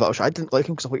off the bat, which I didn't like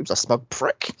him because I thought he was a smug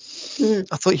prick.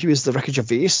 I thought he was the Ricky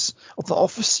Gervais of the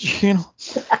Office, you know.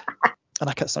 And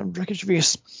I can't stand Ricky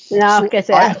Gervais. No, so I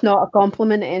that's not a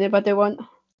compliment anybody want.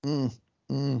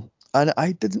 And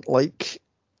I didn't like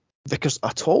Vickers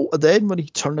at all. And then when he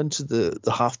turned into the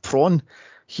half prawn,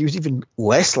 he was even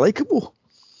less likable.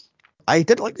 I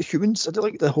didn't like the humans. I didn't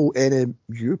like the whole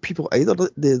NMU people either.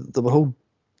 The whole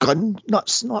gun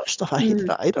nuts and all that stuff. I hated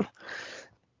that either.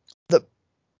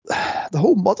 The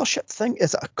whole mothership thing,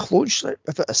 is it a clone ship?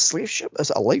 Is it a slave ship? Is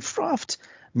it a life raft?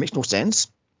 It makes no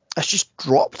sense. It's just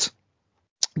dropped.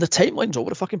 The timeline's all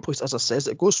over the fucking place, as I says.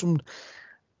 It goes from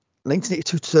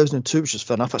 1982 to 2002, which is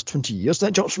fair enough, that's 20 years. Then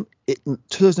it jumps from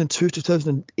 2002 to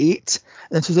 2008,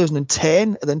 and then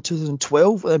 2010, and then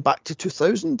 2012, and then back to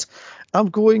 2000.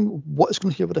 I'm going, what is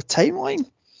going here with a timeline?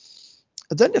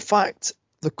 And then the fact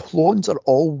the clones are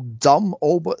all dumb,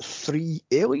 all but 3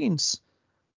 aliens.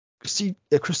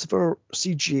 Christopher,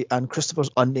 CJ, and Christopher's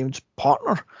unnamed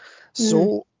partner.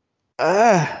 So,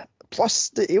 plus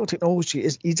the alien technology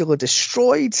is easily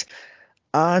destroyed,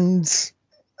 and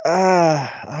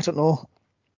I don't know.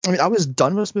 I mean, I was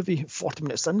done with this movie 40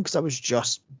 minutes in because I was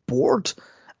just bored,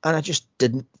 and I just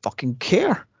didn't fucking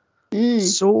care.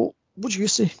 So, what do you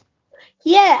say?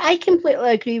 Yeah, I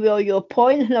completely agree with all your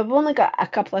points, and I've only got a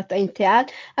couple of things to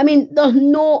add. I mean, there's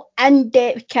no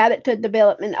in-depth character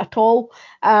development at all,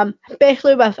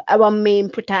 especially with our main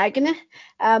protagonist,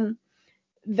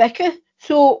 Vicker.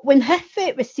 So when his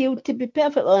fate was sealed, to be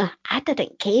perfectly honest, I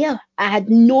didn't care. I had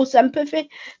no sympathy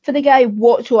for the guy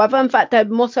whatsoever. In fact, I had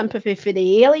more sympathy for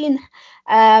the alien.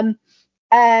 And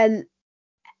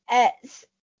it's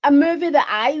a movie that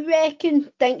I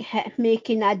reckon think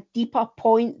making a deeper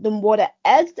point than what it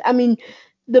is. I mean,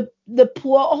 the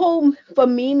plot hole for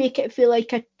me make it feel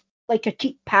like a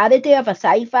cheap parody of a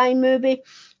sci-fi movie.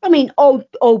 I mean,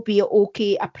 albeit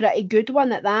okay, a pretty good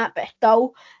one at that, but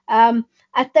still,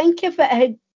 I think if it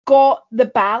had got the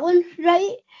balance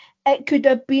right, it could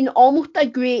have been almost a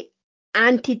great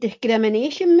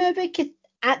anti-discrimination movie. Because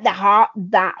at the heart,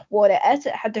 that's what it is.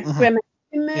 It had a discrimination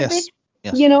movie.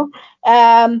 Yes. You know,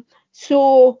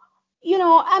 so, you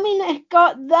know, I mean, it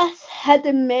got this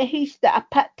hidden message that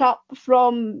I picked up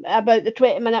from about the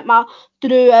 20-minute mark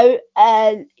throughout,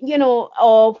 and you know,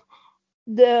 of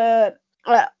the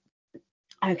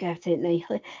I guess it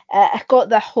nicely. I got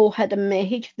the whole hidden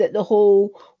message that the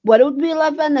whole world we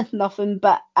live in is nothing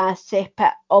but a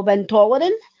separate of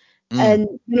intolerance. And,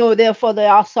 you know, therefore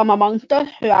there are some amongst us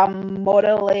who are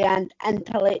morally and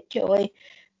intellectually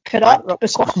corrupt.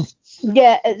 Because,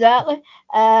 yeah, exactly.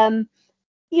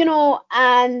 You know,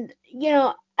 and, you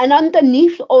know, and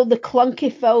underneath all the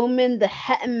clunky filming, the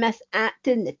hit and miss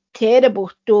acting, the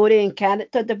terrible story and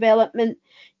character development,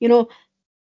 you know,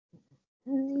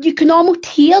 you can almost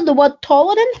hear the word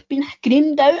tolerance being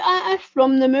screamed out at us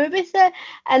from the movie set,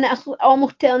 and it's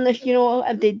almost telling us, you know,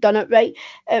 if they'd done it right,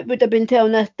 it would have been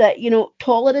telling us that, you know,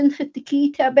 tolerance is the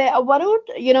key to a better world.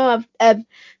 You know, if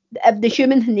the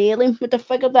humans and the aliens would have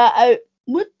figured that out,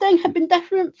 would things have been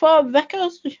different for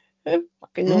Vickers? Who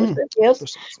fucking knows? Who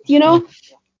cares? You know.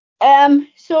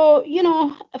 So, you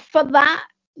know, for that,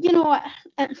 you know,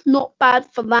 it's not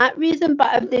bad for that reason.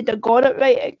 But if they'd have got it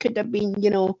right, it could have been,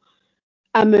 you know,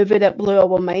 a movie that blew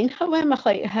our mind. However,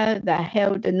 like, how the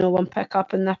hell did no one pick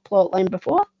up on this plot line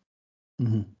before?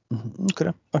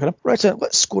 Okay. Right,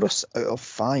 let's score us out of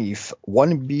 5.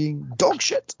 1 being dog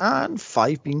shit and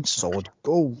 5 being solid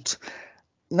gold.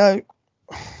 Now,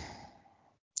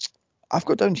 I've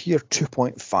got down here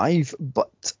 2.5,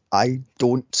 but I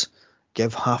don't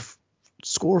give half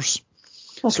scores.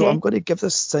 Okay. So I'm going to give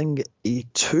this thing a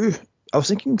 2. I was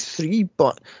thinking 3,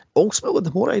 but ultimately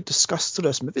the more I discussed through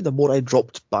this movie, the more I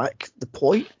dropped back the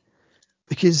point.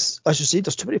 Because, as you say,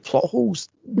 there's too many plot holes.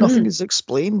 Nothing is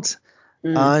explained.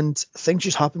 And things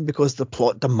just happen because the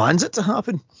plot demands it to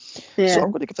happen. Yeah. So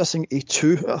I'm going to give this thing a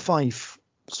 2 out of 5.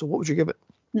 So what would you give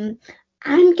it?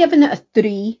 I'm giving it a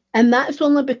 3, and that's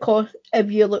only because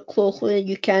if you look closely,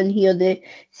 you can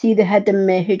see the hidden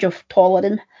message of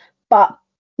tolerance. But,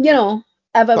 you know,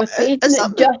 if I was basing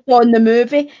it just on the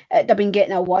movie, it'd have been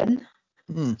getting a 1.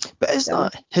 But is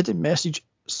that hidden message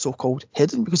so-called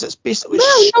hidden, because it's basically Well,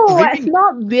 no, it's screaming.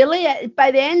 not really.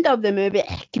 By the end of the movie,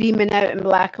 it's screaming out in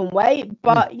black and white,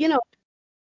 but you know,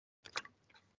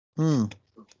 it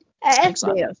is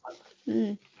Exactly. there.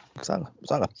 Mm. Exactly.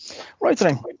 Right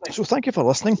then. So thank you for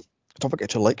listening. Don't forget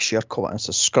to like, share, comment, and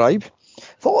subscribe.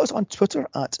 Follow us on Twitter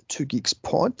at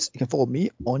 2geekspod. You can follow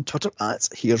me on Twitter at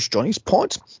Here's Johnny's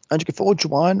Pod. And you can follow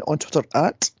Joanne on Twitter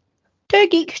at 2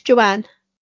 Geeks, Joanne.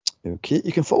 Okay,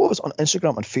 you can follow us on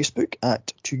Instagram and Facebook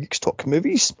at 2geeks Talk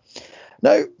Movies.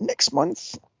 Now, next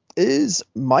month is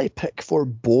my pick for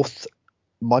both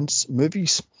months'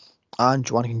 movies, and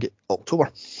Joanne can get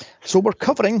October. So we're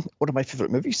covering one of my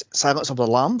favourite movies, Silence of the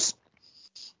Lambs,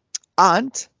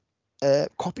 and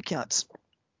Copycats.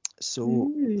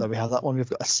 So there we have that one. We've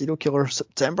got a serial killer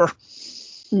September.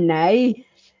 Nice.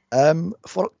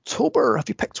 For October, have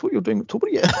you picked what you're doing in October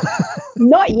yet?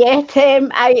 Not yet.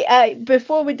 I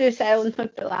before we do Silence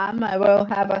of the Lamb, I will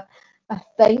have a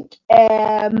think.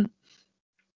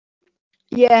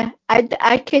 Yeah,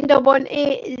 I kind of want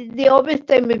to. The obvious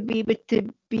thing would be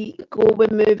go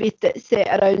with movies that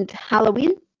set around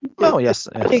Halloween. Oh yes,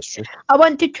 that's true. I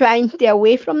want to try and stay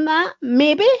away from that.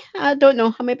 Maybe, I don't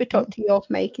know. I'll maybe talk to you off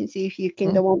mic and see if you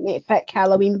kind of want me to pick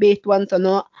Halloween based ones or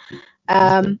not.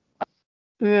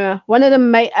 Yeah, one of them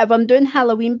might. If I'm doing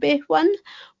Halloween based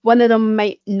one of them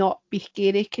might not be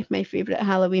scary because my favourite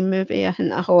Halloween movie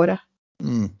isn't a horror.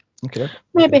 Okay.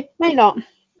 Maybe, might not.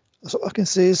 That's all I can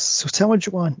say is, so tell me,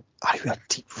 Joanne, are you a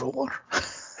deep roller?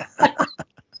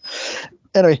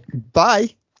 Anyway,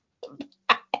 bye.